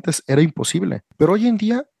divergentes era imposible. Pero hoy en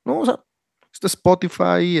día, no, o sea, está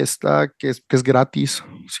Spotify, está que es gratis.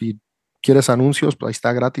 Si quieres anuncios, pues ahí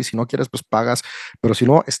está gratis. Si no quieres, pues pagas. Pero si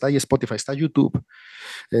no, está ahí Spotify, está YouTube.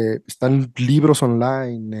 Están libros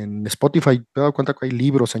online, en Spotify te he dado cuenta que hay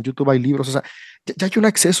libros, en YouTube hay libros, o sea, ya hay un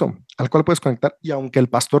acceso al cual puedes conectar y aunque el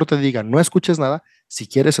pastor te diga no escuches nada, si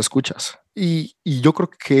quieres escuchas. Y yo creo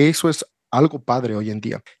que eso es algo padre hoy en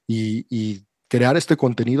día y crear este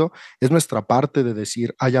contenido es nuestra parte de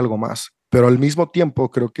decir hay algo más, pero al mismo tiempo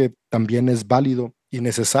creo que también es válido y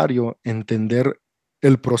necesario entender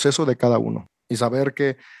el proceso de cada uno y saber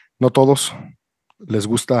que no todos les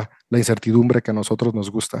gusta la incertidumbre que a nosotros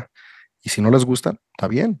nos gusta. Y si no les gusta, está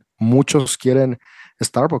bien. Muchos quieren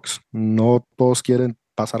Starbucks, no todos quieren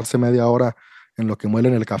pasarse media hora en lo que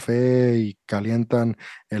muelen el café y calientan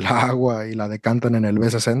el agua y la decantan en el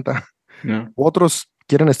B60. No. Otros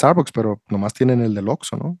quieren Starbucks, pero nomás tienen el del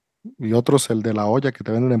Oxxo, ¿no? Y otros el de la olla que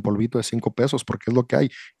te venden en polvito de 5 pesos porque es lo que hay.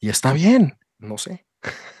 Y está bien, no sé.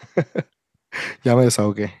 Ya me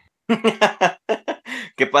desahogué.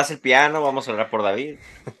 ¿Qué pasa el piano? Vamos a hablar por David.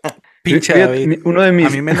 Pinche Fíjate, David. uno de mis, A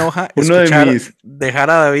mí me enoja uno de escuchar, mis- dejar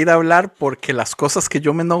a David hablar porque las cosas que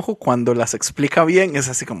yo me enojo cuando las explica bien es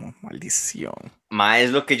así como maldición. Ma,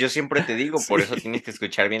 es lo que yo siempre te digo, por Sí. eso tienes que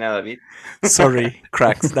escuchar bien a David. Sorry,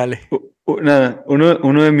 Crax, dale.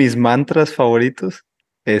 uno de mis mantras favoritos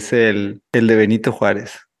es el de Benito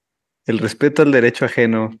Juárez. El respeto al derecho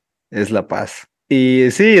ajeno es la paz. Y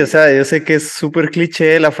sí, o sea, yo sé que es súper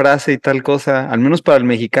cliché la frase y tal cosa, al menos para el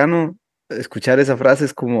mexicano, escuchar esa frase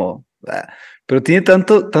es como, pero tiene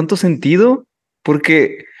tanto sentido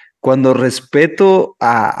porque cuando respeto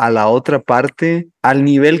a la otra parte, al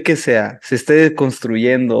nivel que sea, se esté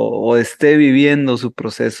construyendo o esté viviendo su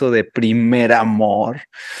proceso de primer amor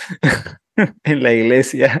en la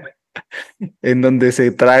iglesia, en donde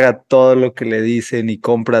se traga todo lo que le dicen y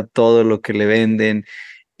compra todo lo que le venden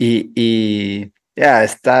y ya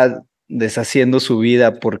está deshaciendo su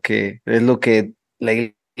vida porque es lo que la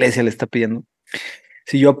iglesia le está pidiendo.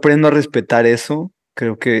 Si yo aprendo a respetar eso,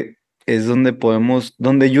 creo que es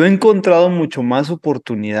donde yo he encontrado mucho más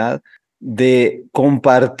oportunidad de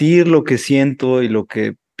compartir lo que siento y lo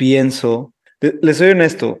que pienso. Les soy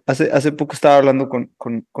honesto, hace poco estaba hablando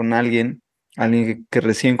con alguien que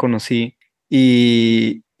recién conocí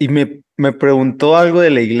y me preguntó algo de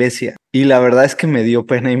la iglesia y la verdad es que me dio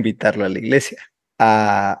pena invitarlo a la iglesia.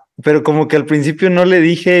 pero como que al principio no le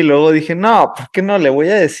dije y luego dije, no, ¿por qué no? Le voy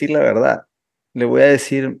a decir la verdad. Le voy a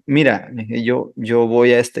decir, mira, dije, yo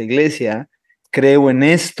voy a esta iglesia, creo en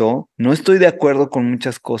esto, no estoy de acuerdo con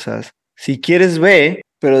muchas cosas. Si quieres, ve,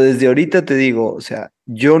 pero desde ahorita te digo, o sea,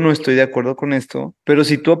 yo no estoy de acuerdo con esto, pero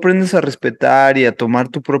si tú aprendes a respetar y a tomar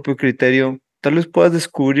tu propio criterio, tal vez puedas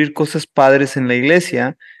descubrir cosas padres en la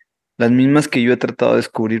iglesia, las mismas que yo he tratado de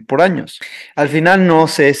descubrir por años. Al final no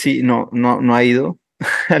sé si, no ha ido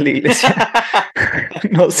a la iglesia.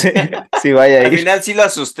 No sé si vaya a Al ir. final sí lo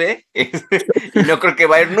asusté y no creo que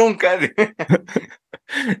va a ir nunca.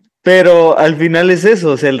 Pero al final es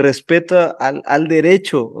eso, o sea, el respeto al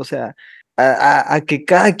derecho, o sea, a que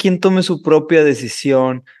cada quien tome su propia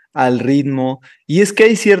decisión, al ritmo. Y es que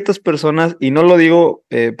hay ciertas personas, y no lo digo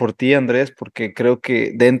por ti, Andrés, porque creo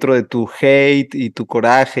que dentro de tu hate y tu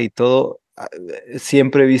coraje y todo,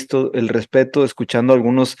 siempre he visto el respeto, escuchando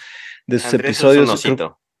algunos de sus Andrés es un episodios.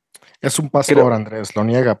 osito. Es un pastor, Andrés, lo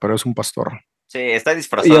niega, pero es un pastor. Sí, está Y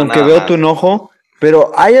disfrazado aunque nada veo más. tu enojo,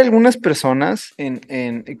 pero hay algunas personas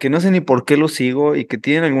que no sé ni por qué los sigo y que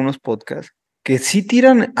tienen algunos podcasts que sí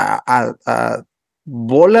tiran a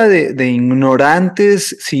bola de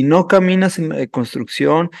ignorantes. Si no caminas en la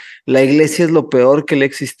construcción, la iglesia es lo peor que le ha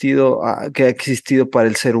existido, que ha existido para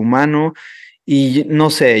el ser humano. Y no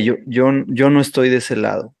sé, yo no estoy de ese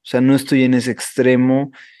lado, o sea, no estoy en ese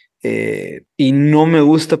extremo. Y no me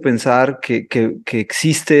gusta pensar que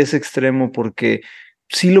existe ese extremo porque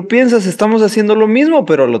si lo piensas, estamos haciendo lo mismo,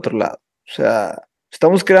 pero al otro lado. O sea,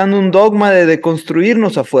 estamos creando un dogma de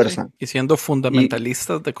construirnos a fuerza. Sí, y siendo Y,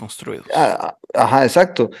 fundamentalistas deconstruidos. ajá,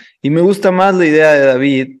 exacto. Y me gusta más la idea de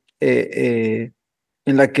David, en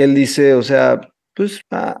la que él dice, o sea, pues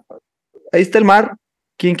ahí está el mar.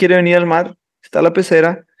 ¿Quién quiere venir al mar? Está la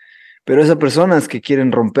pecera. Pero esas personas que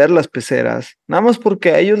quieren romper las peceras, nada más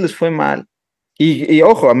porque a ellos les fue mal. Y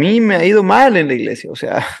ojo, a mí me ha ido mal en la iglesia, o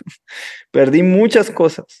sea, perdí muchas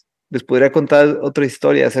cosas. Les podría contar otra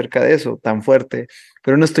historia acerca de eso, tan fuerte,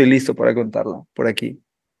 pero no estoy listo para contarla por aquí.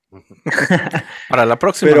 Para la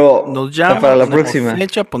próxima, Pero nos llama, para la ponemos próxima.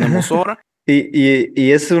 fecha, ponemos hora.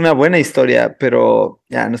 Y es una buena historia, pero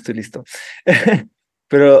ya no estoy listo.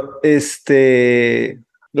 Pero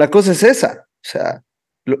la cosa es esa, o sea,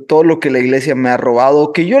 todo lo que la iglesia me ha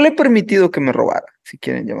robado, que yo le he permitido que me robara, si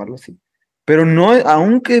quieren llamarlo así. Pero no,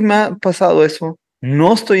 aunque me ha pasado eso,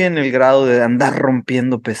 no estoy en el grado de andar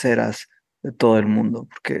rompiendo peceras de todo el mundo,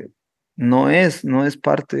 porque no es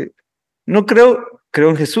parte. No creo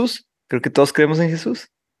en Jesús, creo que todos creemos en Jesús,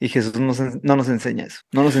 y Jesús no nos enseña eso,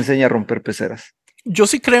 no nos enseña a romper peceras. Yo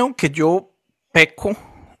sí creo que yo peco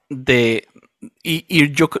de...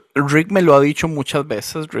 Rick me lo ha dicho muchas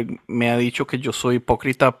veces. Rick me ha dicho que yo soy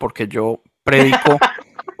hipócrita porque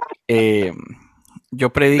eh,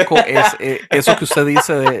 yo predico eso que usted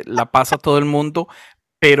dice de la paz a todo el mundo,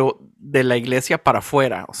 pero de la iglesia para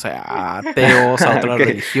afuera, o sea, a ateos, a otras Okay.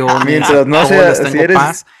 religiones, Mientras no a todos sea, les si tengo eres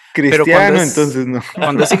paz. Pero cristiano, entonces no.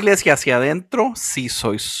 cuando es iglesia hacia adentro, sí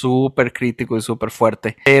soy súper crítico y súper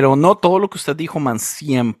fuerte. Pero no todo lo que usted dijo, man,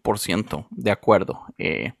 100% de acuerdo.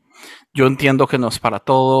 Yo entiendo que no es para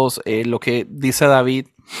todos. Lo que dice David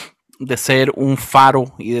de ser un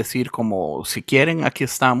faro y decir como, si quieren, aquí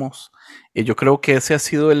estamos. Yo creo que ese ha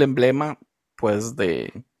sido el emblema, pues,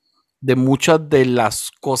 de muchas de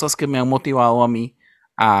las cosas que me han motivado a mí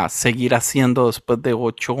a seguir haciendo después de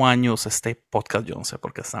 8 años este podcast. Yo no sé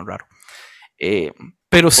por qué es tan raro.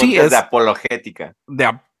 Pero sí Podcast es de apologética. de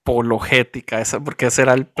apologética, porque ese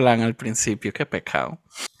era el plan al principio. Qué pecado.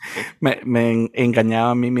 Me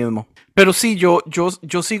engañaba a mí mismo. Pero sí, yo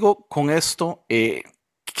sigo con esto,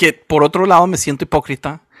 que por otro lado me siento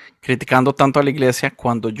hipócrita criticando tanto a la iglesia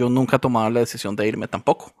cuando yo nunca he tomado la decisión de irme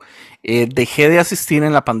tampoco. Dejé de asistir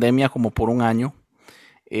en la pandemia como por un año,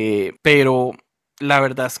 pero la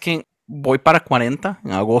verdad es que voy para 40,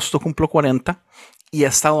 en agosto cumplo 40 y he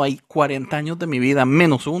estado ahí 40 años de mi vida,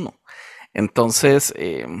 menos uno. Entonces,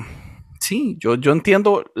 sí, yo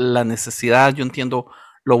entiendo la necesidad, yo entiendo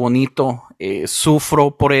lo bonito,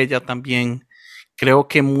 sufro por ella también. Creo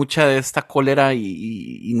que mucha de esta cólera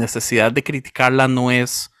y necesidad de criticarla no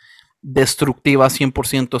es destructiva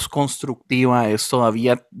 100%, es constructiva,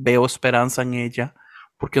 todavía veo esperanza en ella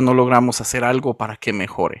porque no logramos hacer algo para que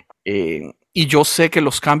mejore. Y yo sé que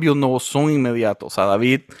los cambios no son inmediatos. A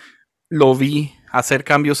David lo vi hacer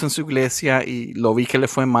cambios en su iglesia y lo vi que le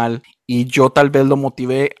fue mal y yo tal vez lo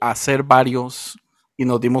motivé a hacer varios y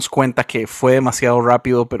nos dimos cuenta que fue demasiado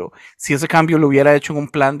rápido, pero si ese cambio lo hubiera hecho en un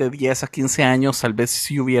plan de 10 a 15 años, tal vez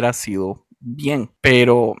sí hubiera sido bien,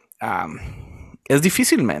 pero es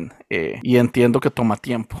difícil, man, y entiendo que toma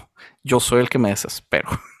tiempo. Yo soy el que me desespero.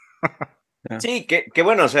 Sí, que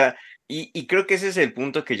bueno, o sea, y creo que ese es el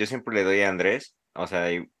punto que yo siempre le doy a Andrés, o sea,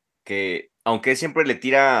 que aunque él siempre le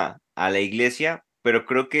tira a la iglesia, pero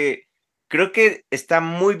creo que está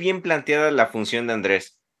muy bien planteada la función de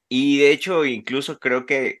Andrés. Y de hecho, incluso creo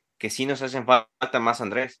que sí nos hacen falta más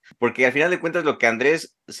Andrés, porque al final de cuentas lo que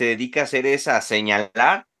Andrés se dedica a hacer es a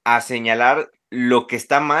señalar lo que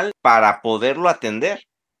está mal para poderlo atender.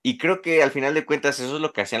 Y creo que al final de cuentas eso es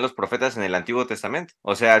lo que hacían los profetas en el Antiguo Testamento.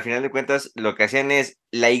 O sea, al final de cuentas lo que hacían es,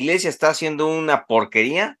 la iglesia está haciendo una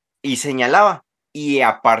porquería y señalaba. Y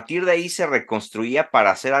a partir de ahí se reconstruía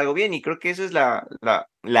para hacer algo bien. Y creo que esa es la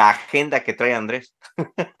agenda que trae Andrés.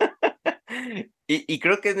 Y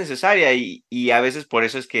creo que es necesaria. Y a veces por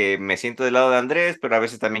eso es que me siento del lado de Andrés, pero a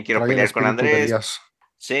veces también quiero Trae el pelear con espíritu de Andrés. Elías.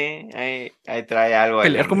 Sí, ahí trae algo el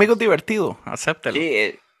Pelear conmigo es Andrés. divertido, acéptalo.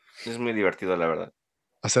 Sí, es muy divertido, la verdad.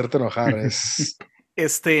 Hacerte enojar es... Te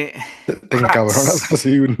Te encabronas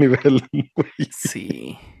así un nivel muy...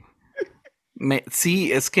 Sí.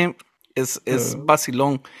 Sí, es que es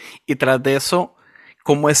vacilón. Y tras de eso,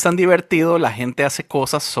 como es tan divertido, la gente hace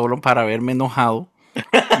cosas solo para verme enojado.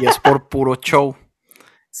 Y es por puro show.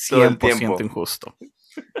 Todo el 100% tiempo. injusto.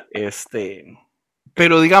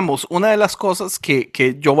 Pero digamos, una de las cosas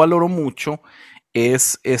que yo valoro mucho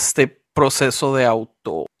es este proceso de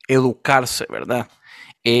autoeducarse, ¿verdad?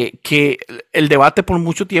 Que el debate por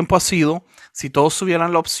mucho tiempo ha sido, si todos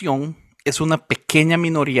tuvieran la opción, es una pequeña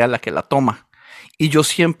minoría la que la toma. Y yo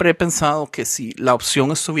siempre he pensado que si la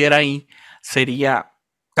opción estuviera ahí, sería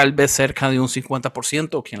tal vez cerca de un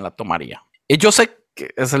 50% quien la tomaría. Y yo sé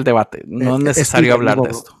que es el debate, no es necesario hablar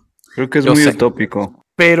de esto. Creo que es Yo muy sé. utópico.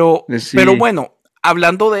 Pero Sí. bueno,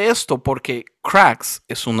 hablando de esto, porque Crax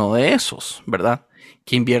es uno de esos, ¿verdad?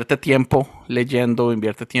 Que invierte tiempo leyendo,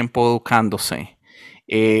 invierte tiempo educándose.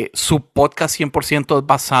 Su podcast 100% es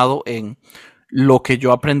basado en lo que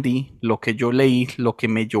yo aprendí, lo que yo leí, lo que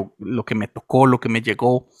me tocó, lo que me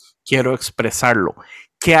llegó. Quiero expresarlo.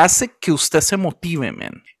 ¿Qué hace que usted se motive,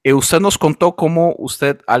 man? Usted nos contó cómo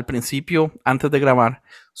usted al principio, antes de grabar,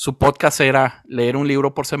 su podcast era leer un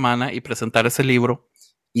libro por semana y presentar ese libro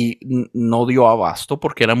y no dio abasto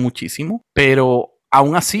porque era muchísimo, pero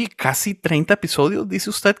aún así, casi 30 episodios, dice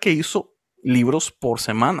usted que hizo libros por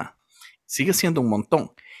semana. Sigue siendo un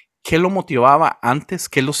montón. ¿Qué lo motivaba antes?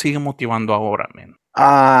 ¿Qué lo sigue motivando ahora, man?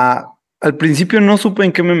 Al principio no supe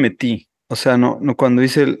en qué me metí. O sea, no, cuando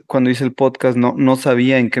hice el podcast no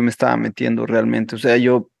sabía en qué me estaba metiendo realmente. O sea,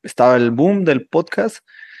 yo estaba el boom del podcast.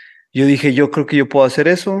 Yo dije, yo creo que yo puedo hacer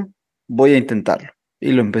eso, voy a intentarlo.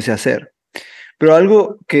 Y lo empecé a hacer. Pero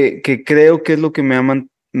algo que creo que es lo que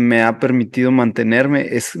me ha permitido mantenerme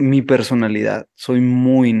es mi personalidad. Soy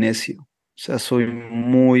muy necio. O sea, soy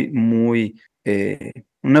muy...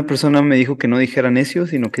 una persona me dijo que no dijera necio,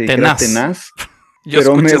 sino que dijera tenaz. Yo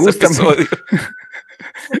Pero escuché me ese gusta episodio.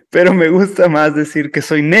 pero me gusta más decir que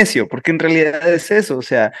soy necio, porque en realidad es eso, o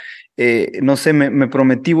sea, no sé, me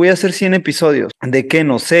prometí, voy a hacer 100 episodios, ¿de qué?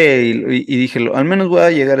 No sé, y dije, al menos voy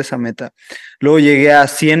a llegar a esa meta. Luego llegué a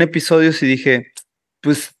 100 episodios y dije,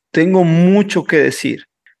 pues tengo mucho que decir,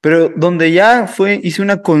 pero donde ya hice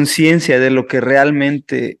una conciencia de lo que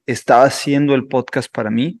realmente estaba haciendo el podcast para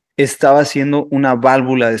mí, estaba haciendo una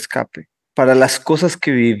válvula de escape para las cosas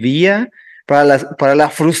que vivía, para la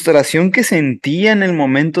frustración que sentía en el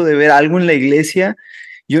momento de ver algo en la iglesia.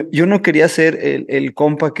 Yo no quería ser el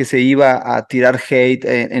compa que se iba a tirar hate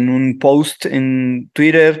en un post en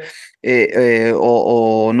Twitter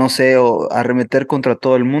o no sé, o arremeter contra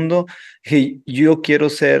todo el mundo. Dije, yo quiero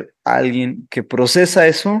ser alguien que procesa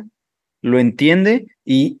eso, lo entiende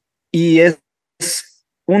y es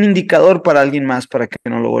un indicador para alguien más para que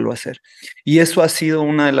no lo vuelva a hacer. Y eso ha sido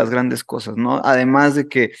una de las grandes cosas, ¿no? Además de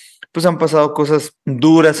que pues han pasado cosas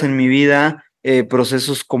duras en mi vida,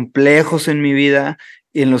 procesos complejos en mi vida,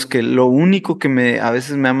 en los que lo único que a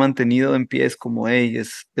veces me ha mantenido en pie es como, hey,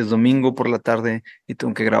 es domingo por la tarde y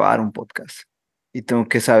tengo que grabar un podcast. Y tengo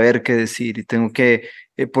que saber qué decir y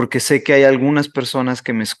porque sé que hay algunas personas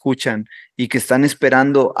que me escuchan y que están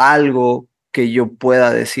esperando algo que yo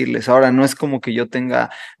pueda decirles. Ahora, no es como que yo tenga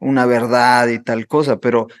una verdad y tal cosa,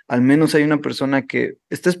 pero al menos hay una persona que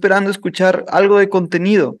está esperando escuchar algo de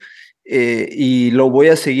contenido y lo voy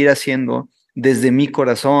a seguir haciendo desde mi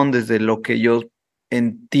corazón, desde lo que yo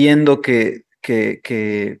entiendo que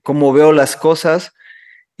cómo veo las cosas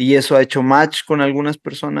y eso ha hecho match con algunas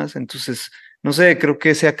personas. Entonces, no sé, creo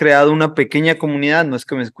que se ha creado una pequeña comunidad, no es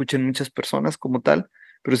que me escuchen muchas personas como tal,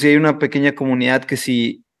 pero sí hay una pequeña comunidad que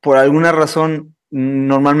si por alguna razón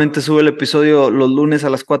normalmente sube el episodio los lunes a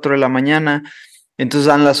las 4 de la mañana, entonces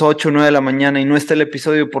dan las 8 o 9 de la mañana y no está el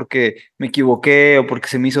episodio porque me equivoqué o porque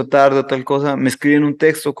se me hizo tarde o tal cosa, me escriben un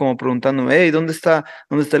texto como preguntándome, hey, ¿dónde está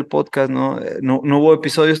el podcast? No hubo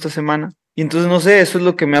episodio esta semana. Y entonces, no sé, eso es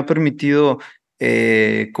lo que me ha permitido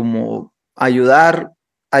como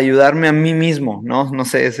ayudarme a mí mismo, ¿no? No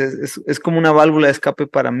sé, es como una válvula de escape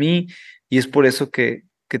para mí y es por eso que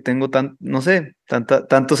tengo no sé,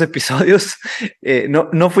 tantos episodios.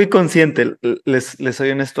 No fui consciente, les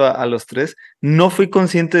soy honesto a los tres, no fui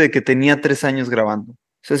consciente de que tenía 3 años grabando. O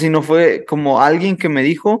sea, si no fue como alguien que me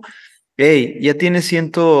dijo, hey, ya tienes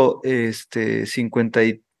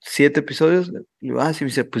 157 episodios. Y yo, sí, me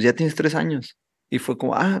dice, pues ya tienes 3 años. Y fue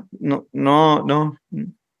como,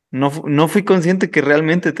 no fui consciente que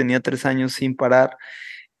realmente tenía 3 años sin parar.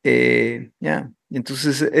 Ya,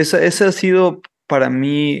 entonces ese ha sido para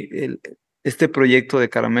mí este proyecto de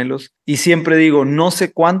Caramelos. Y siempre digo, no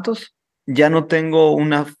sé cuántos, ya no tengo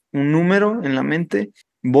un número en la mente.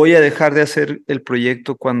 Voy a dejar de hacer el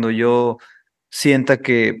proyecto cuando yo sienta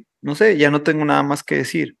que, no sé, ya no tengo nada más que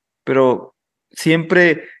decir. Pero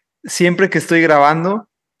siempre que estoy grabando,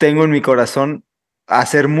 tengo en mi corazón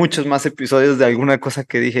hacer muchos más episodios de alguna cosa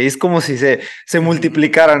que dije. Y es como si se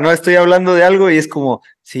multiplicara, ¿no? Estoy hablando de algo y es como,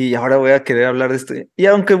 sí, ahora voy a querer hablar de esto. Y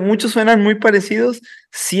aunque muchos suenan muy parecidos,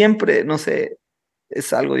 siempre, no sé,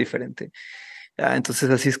 es algo diferente. Entonces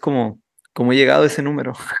así es como he llegado a ese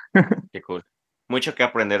número. Qué cool. Mucho que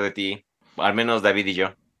aprender de ti, al menos David y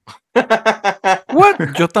yo.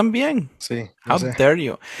 What? Yo también. Sí, How sé. dare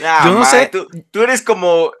you? Ah, Yo no sé. Tú eres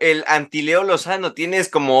como el anti-Leo Lozano, tienes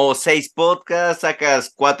como 6 podcasts,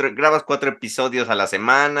 grabas 4 episodios a la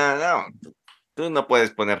semana. No, tú no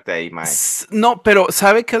puedes ponerte ahí, mae. No, pero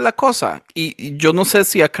 ¿sabe qué es la cosa? Y yo no sé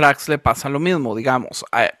si a Crax le pasa lo mismo, digamos.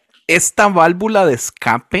 Esta válvula de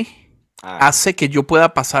escape hace que yo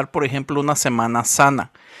pueda pasar, por ejemplo, una semana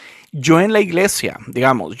sana. Yo en la iglesia,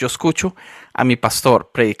 digamos, yo escucho a mi pastor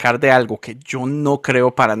predicar de algo que yo no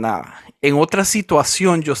creo para nada. En otra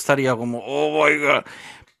situación yo estaría como, oh my God.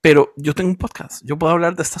 Pero yo tengo un podcast. Yo puedo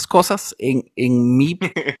hablar de estas cosas en mi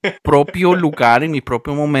propio lugar, en mi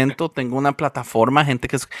propio momento. Tengo una plataforma, gente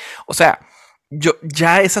que es... O sea, yo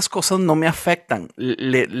ya esas cosas no me afectan.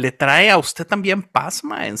 ¿Le trae a usted también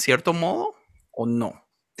pasma en cierto modo o no?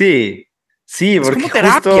 Sí, Es porque como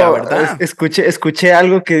terapia, justo ¿verdad? escuché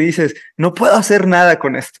algo que dices, no puedo hacer nada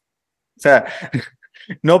con esto. O sea,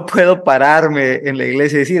 no puedo pararme en la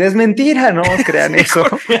iglesia y decir, es mentira, no crean eso.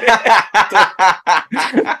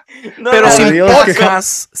 No, Pero sin Dios,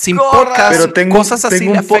 podcast, sin podcast, pero cosas así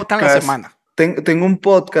le afectan la semana. Tengo un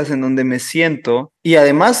podcast en donde me siento y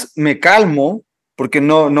además me calmo porque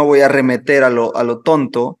no voy a arremeter a lo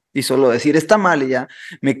tonto y solo decir está mal y ya.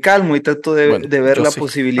 Me calmo y trato de ver yo la sí.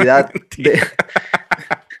 posibilidad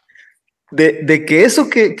de que eso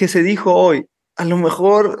que se dijo hoy, a lo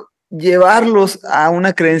mejor llevarlos a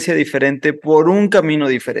una creencia diferente por un camino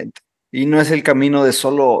diferente. Y no es el camino de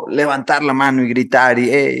solo levantar la mano y gritar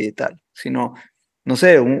y tal, sino, no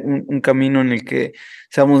sé, un camino en el que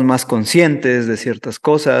seamos más conscientes de ciertas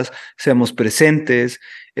cosas, seamos presentes.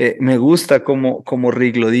 Me gusta como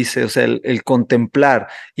Rick lo dice, o sea, el contemplar.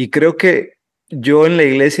 Y creo que yo en la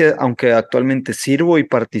iglesia, aunque actualmente sirvo y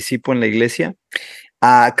participo en la iglesia,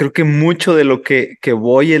 creo que mucho de lo que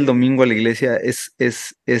voy el domingo a la iglesia es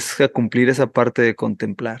a cumplir esa parte de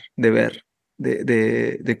contemplar, de ver,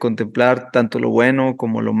 de contemplar tanto lo bueno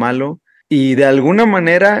como lo malo. Y de alguna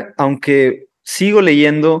manera, aunque sigo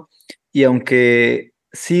leyendo y aunque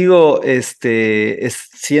sigo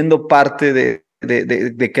siendo parte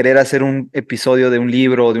de querer hacer un episodio de un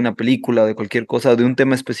libro o de una película o de cualquier cosa o de un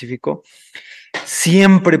tema específico,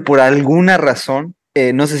 siempre por alguna razón,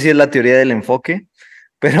 no sé si es la teoría del enfoque,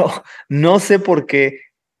 pero no sé por qué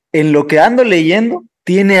en lo que ando leyendo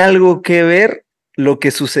tiene algo que ver lo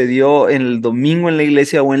que sucedió en el domingo en la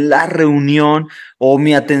iglesia o en la reunión, o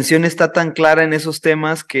mi atención está tan clara en esos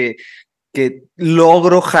temas que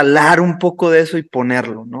logro jalar un poco de eso y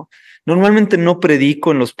ponerlo, ¿no? Normalmente no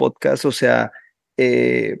predico en los podcasts, o sea,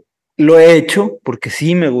 lo he hecho porque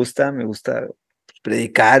sí me gusta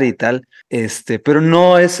predicar y tal,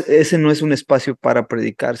 pero ese no es un espacio para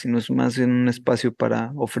predicar, sino es más bien un espacio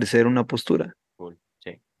para ofrecer una postura. Cool,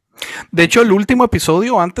 sí. De hecho, el último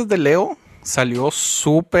episodio antes de Leo salió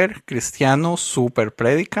súper cristiano, súper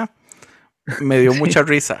prédica. Me dio mucha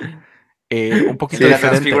risa. Un poquito Sí, la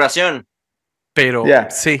diferente. transfiguración. Pero Yeah.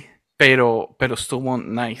 sí, pero estuvo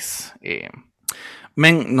nice.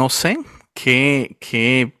 No sé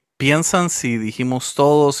qué piensan, si dijimos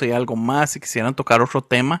todo, si hay algo más, si quisieran tocar otro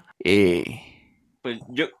tema. Pues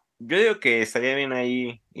Yo digo que estaría bien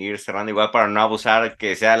ahí ir cerrando igual para no abusar,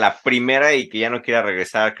 que sea la primera y que ya no quiera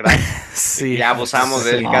regresar, Crax. Sí, Ya abusamos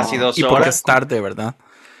de él casi 2 y porque horas. es tarde, ¿verdad?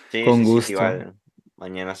 Sí, Con sí, sí, gusto. igual.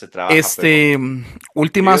 Mañana se trabaja, pero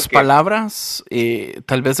Últimas yo digo que palabras.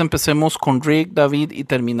 Tal vez empecemos con Rick, David, y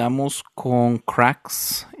terminamos con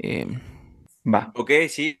Crax. Va. ok,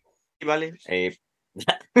 sí, vale.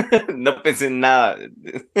 No pensé en nada.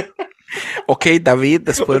 Ok, David,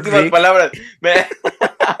 después Últimas Rick. palabras.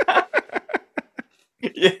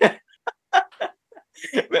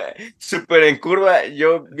 Súper en curva,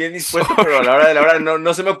 yo bien dispuesto, pero a la hora de la hora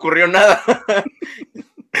no se me ocurrió nada.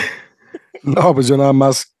 No, pues yo nada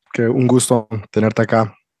más que un gusto tenerte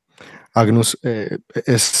acá, Agnus.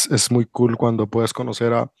 Es muy cool cuando puedes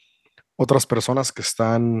conocer a otras personas que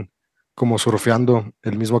están como surfeando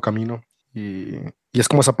el mismo camino y es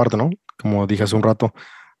como esa parte, ¿no? Como dije hace un rato,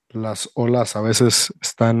 las olas a veces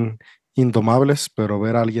están indomables, pero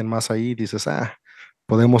ver a alguien más ahí dices,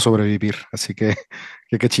 podemos sobrevivir. Así que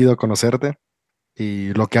qué chido conocerte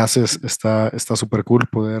y lo que haces está súper cool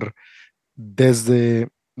poder desde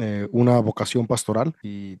una vocación pastoral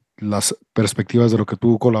y las perspectivas de lo que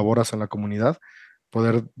tú colaboras en la comunidad,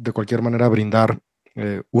 poder de cualquier manera brindar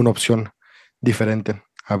una opción diferente,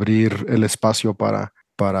 abrir el espacio para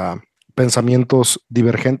pensamientos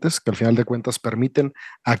divergentes que al final de cuentas permiten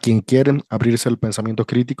a quien quieren abrirse el pensamiento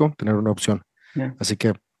crítico, tener una opción. Ya. Así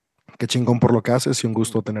que qué chingón por lo que haces y un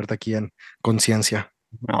gusto tenerte aquí en ConCiencia.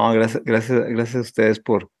 No, gracias a ustedes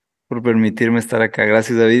por permitirme estar acá.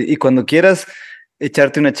 Gracias, David. Y cuando quieras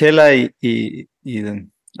echarte una chela y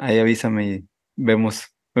ahí avísame y vemos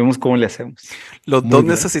cómo le hacemos. Los Muy dos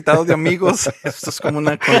bien. necesitados de amigos. Esto es como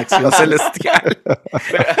una conexión celestial.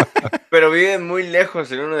 Pero viven muy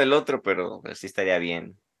lejos el uno del otro, pero sí estaría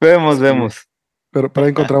bien. Vemos. Pero ahí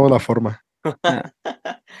encontramos la forma. Ah,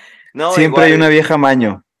 No, siempre hay una igual. vieja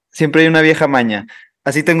maño. Siempre hay una vieja maña.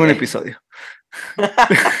 Así tengo un episodio.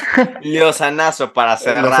 Liosanazo para La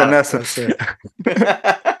cerrar. sanazo.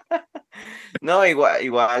 No, igual,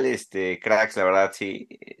 Cracks, la verdad, sí.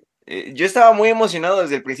 Yo estaba muy emocionado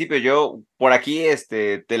desde el principio. Yo por aquí,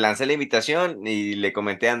 te lancé la invitación y le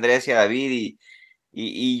comenté a Andrés y a David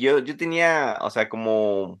y yo tenía, o sea,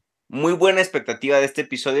 como muy buena expectativa de este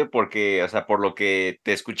episodio porque, o sea, por lo que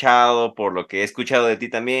te he escuchado, por lo que he escuchado de ti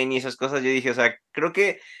también y esas cosas, yo dije, o sea, creo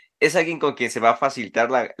que es alguien con quien se va a facilitar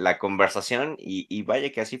la conversación y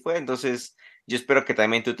vaya que así fue. Entonces, yo espero que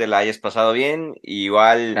también tú te la hayas pasado bien.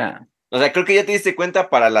 Igual, Ah, o sea, creo que ya te diste cuenta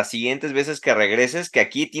para las siguientes veces que regreses que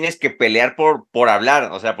aquí tienes que pelear por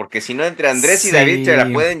hablar, o sea, porque si no, entre Andrés y David se la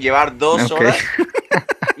Sí, pueden llevar 2 horas. ok.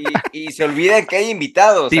 Y se olvidan que hay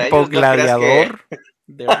invitados, o sea, tipo ellos no creas que gladiador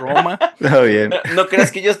de Roma. Está bien. no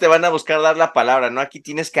creas que ellos te van a buscar dar la palabra, ¿no? Aquí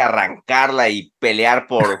tienes que arrancarla y pelear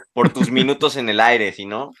por tus minutos en el aire, si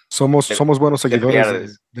no, te, Somos buenos te seguidores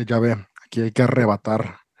pierdes. de Yahvé. Aquí hay que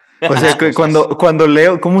arrebatar O las sea, que cosas. cuando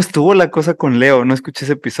Leo, ¿cómo estuvo la cosa con Leo? No escuché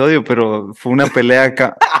ese episodio, pero fue una pelea,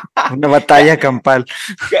 una batalla campal.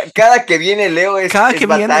 Cada que viene Leo es Cada que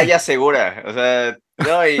batalla viene. segura, o sea,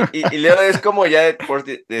 no, y Leo es como ya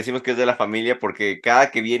decimos que es de la familia porque cada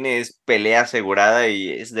que viene es pelea asegurada y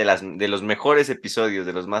es de los mejores episodios,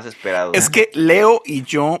 de los más esperados. Es que Leo y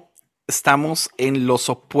yo estamos en los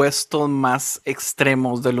opuestos más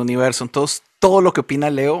extremos del universo. Entonces, todo lo que opina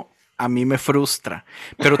Leo a mí me frustra.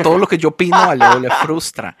 Pero todo lo que yo opino a Leo le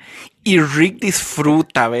frustra. Y Rick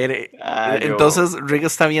disfruta ver. Entonces, Rick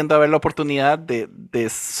está viendo a ver la oportunidad de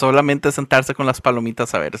solamente sentarse con las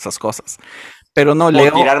palomitas a ver esas cosas. Pero no, O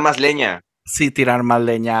Leo. tirar más leña. Sí, tirar más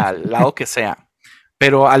leña al lado que sea.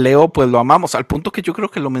 Pero a Leo, pues lo amamos, al punto que yo creo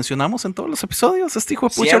que lo mencionamos en todos los episodios. Este hijo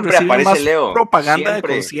de pucha Siempre recibe aparece más Leo. propaganda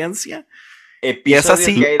Siempre. de conciencia. Y es Episodio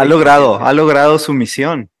así. que hay Ha de logrado ConCiencia. su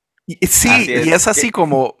misión. Sí, Así y es así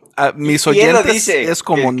como mis Y él lo oyentes dice, es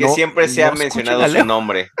como que siempre se ha no escuchen mencionado a su Leo.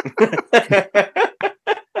 nombre.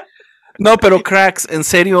 No, pero Crax, en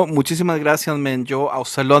serio, muchísimas gracias, men. Yo a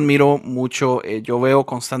usted lo admiro mucho. Yo veo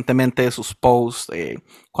constantemente sus posts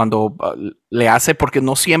cuando le hace, porque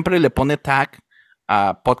no siempre le pone tag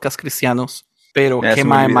a podcast cristianos, pero Ya qué se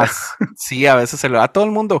me olvida. más. Sí, a veces se lo da a todo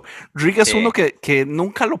el mundo. Rick es Sí. uno que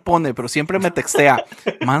nunca lo pone, pero siempre me textea.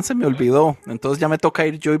 Man, se me olvidó. Entonces ya me toca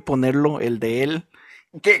ir yo y ponerlo, el de él.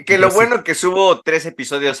 Que lo bueno que subo 3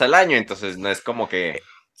 episodios al año, entonces no es como que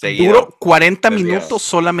seguido. Duro 40 Desviado. minutos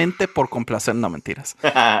solamente por complacer, no mentiras.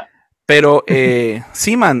 Pero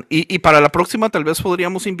sí, man, y para la próxima tal vez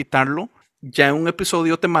podríamos invitarlo ya en un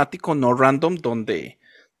episodio temático, no random, donde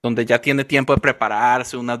ya tiene tiempo de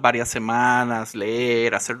prepararse unas varias semanas,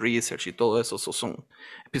 leer, hacer research y todo eso. Esos son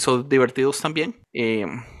episodios divertidos también.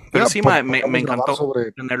 Pero sí, me Podríamos grabar encantó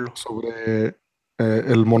tenerlo. sobre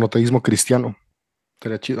el monoteísmo cristiano.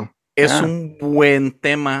 Sería chido. Es un buen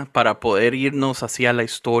tema para poder irnos hacia la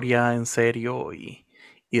historia en serio y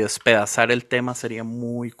despedazar el tema sería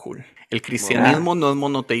muy cool. El cristianismo no es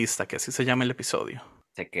monoteísta, que así se llama el episodio.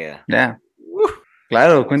 Se queda.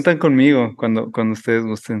 Claro, cuentan conmigo cuando ustedes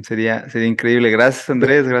gusten. Sería increíble. Gracias,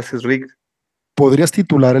 Andrés. Gracias, Rick. ¿Podrías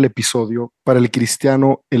titular el episodio para el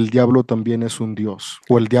cristiano, el diablo también es un dios?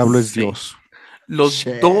 O el diablo es Dios. Los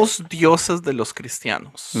dos dioses de los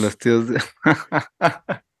cristianos. Los tíos de...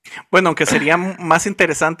 Bueno, aunque sería más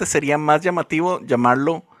interesante, sería más llamativo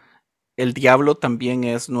llamarlo el diablo también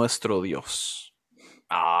es nuestro Dios.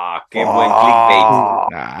 Qué buen clickbait.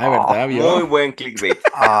 De verdad, ¿vio? Muy buen clickbait.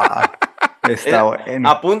 Está bueno.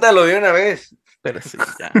 Apúntalo de una vez. Pero sí,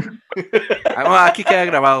 ya. Aquí queda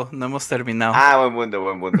grabado, no hemos terminado. Buen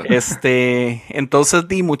punto. Entonces,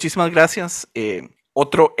 muchísimas gracias.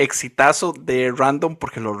 Otro exitazo de random,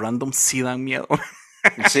 porque los random sí dan miedo.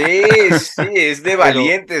 Sí, es de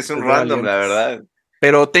valientes, un random, la verdad.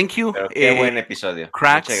 Pero thank you. Pero qué buen episodio.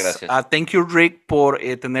 Crax, muchas gracias. Thank you, Rick, por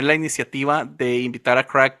tener la iniciativa de invitar a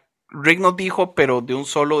Crax. Rick nos dijo, pero de un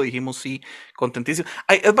solo dijimos sí, contentísimo.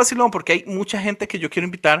 Es vacilón porque hay mucha gente que yo quiero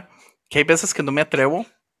invitar, que hay veces que no me atrevo,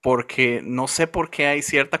 porque no sé por qué hay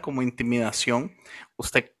cierta como intimidación.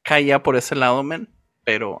 Usted caía por ese lado, men,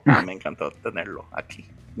 pero me encantó tenerlo aquí.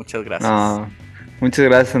 Muchas gracias. Muchas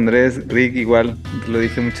gracias, Andrés. Rick, igual, lo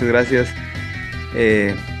dije, muchas gracias.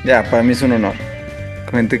 Para mí es un honor.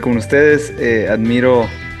 Gente como ustedes, admiro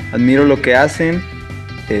lo que hacen.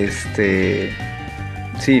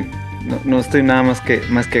 Sí, no estoy nada más que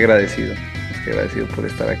agradecido. Agradecido por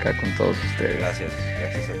estar acá con todos ustedes. Gracias.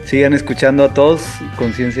 Sigan escuchando a todos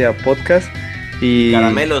ConCiencia Podcast y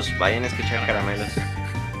Caramelos, vayan a escuchar Caramelos.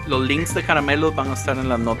 Los links de Caramelos van a estar en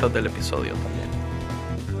las notas del episodio también.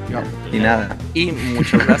 Y nada. Y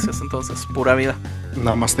muchas gracias entonces, pura vida.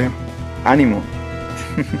 Namaste. Ánimo.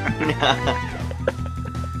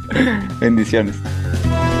 Bendiciones.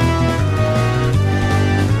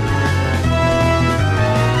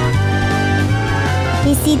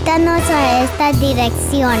 Visítanos a esta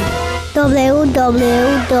dirección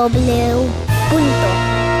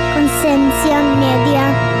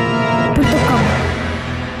www.concienciamedia.com.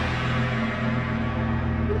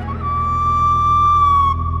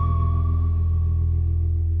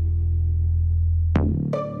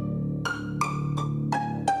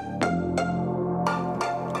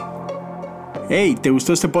 Hey, ¿te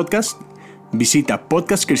gustó este podcast? Visita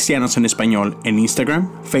Podcast Cristianos en Español en Instagram,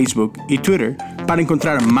 Facebook y Twitter para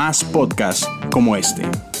encontrar más podcasts como este.